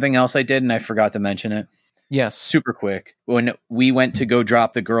mention something else I did and I forgot to mention it? Yes. Super quick. When we went to go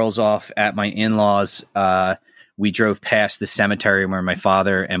drop the girls off at my in-laws, we drove past the cemetery where my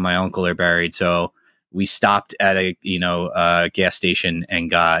father and my uncle are buried. So we stopped at a gas station and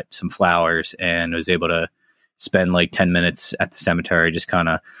got some flowers, and was able to spend 10 minutes at the cemetery. Just kind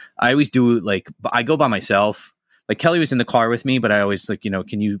of, I always do I go by myself. Kelly was in the car with me, but I always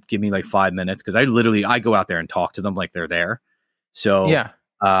can you give me 5 minutes? Cause I go out there and talk to them like they're there. So yeah,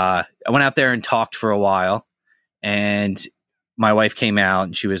 I went out there and talked for a while, and my wife came out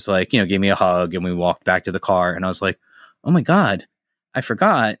and she was gave me a hug, and we walked back to the car, and I was like, oh my God, I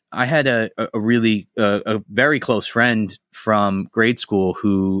forgot. I had a really a very close friend from grade school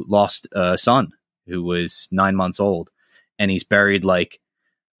who lost a son who was 9 months old, and he's buried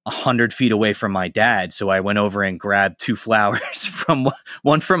 100 feet away from my dad. So I went over and grabbed 2 flowers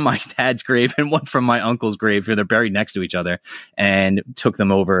one from my dad's grave and one from my uncle's grave. They're buried next to each other, and took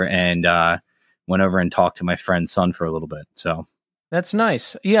them over and went over and talked to my friend's son for a little bit. So that's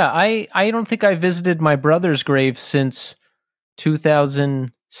nice. Yeah, I don't think I visited my brother's grave since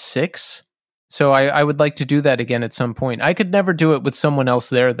 2006. So I would like to do that again at some point. I could never do it with someone else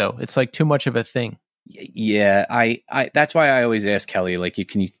there, though. It's too much of a thing. Yeah, I that's why I always ask Kelly,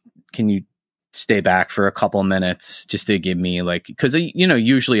 can you stay back for a couple minutes just to give me because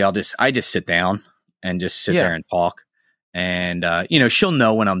usually I just sit down and just sit there and talk, and she'll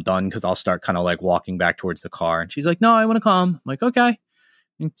know when I'm done because I'll start kind of walking back towards the car, and she's like, no, I want to come. I'm like, okay,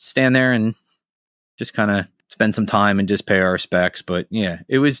 and stand there and just kind of spend some time and just pay our respects. But yeah,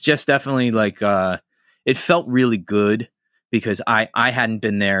 it was just definitely it felt really good because I hadn't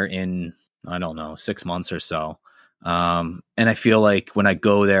been there in, I don't know, 6 months or so. And I feel like when I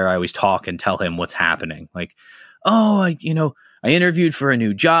go there, I always talk and tell him what's happening. Like, oh, I interviewed for a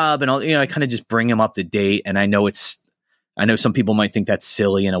new job, and I kind of just bring him up to date. And I know some people might think that's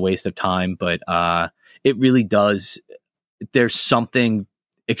silly and a waste of time, but it really does. There's something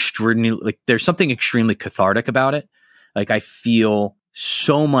extremely cathartic about it. Like, I feel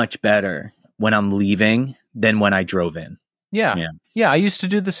so much better when I'm leaving than when I drove in. Yeah. I used to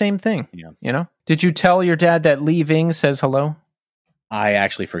do the same thing. Yeah. Did you tell your dad that leaving says hello? I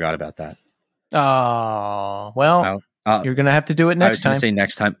actually forgot about that. Oh, well, you're going to have to do it next time. I was going to say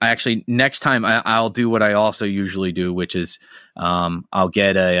next time. Next time I'll do what I also usually do, which is I'll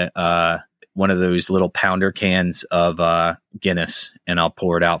get one of those little pounder cans of Guinness, and I'll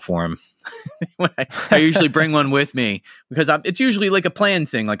pour it out for him. I usually bring one with me because it's usually like a planned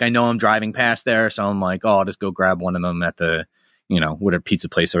thing. Like, I know I'm driving past there, so I'm like, oh, I'll just go grab one of them at the, whatever pizza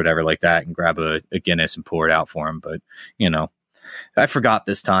place or whatever like that, and grab a Guinness and pour it out for him. But, I forgot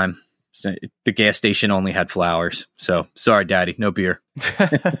this time. The gas station only had flowers. So sorry, Daddy, no beer.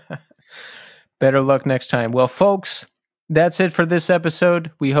 Better luck next time. Well, folks, that's it for this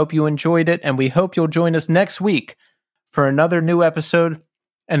episode. We hope you enjoyed it, and we hope you'll join us next week for another new episode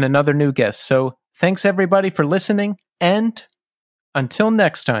and another new guest. So thanks everybody for listening, and until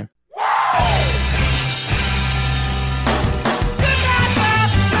next time.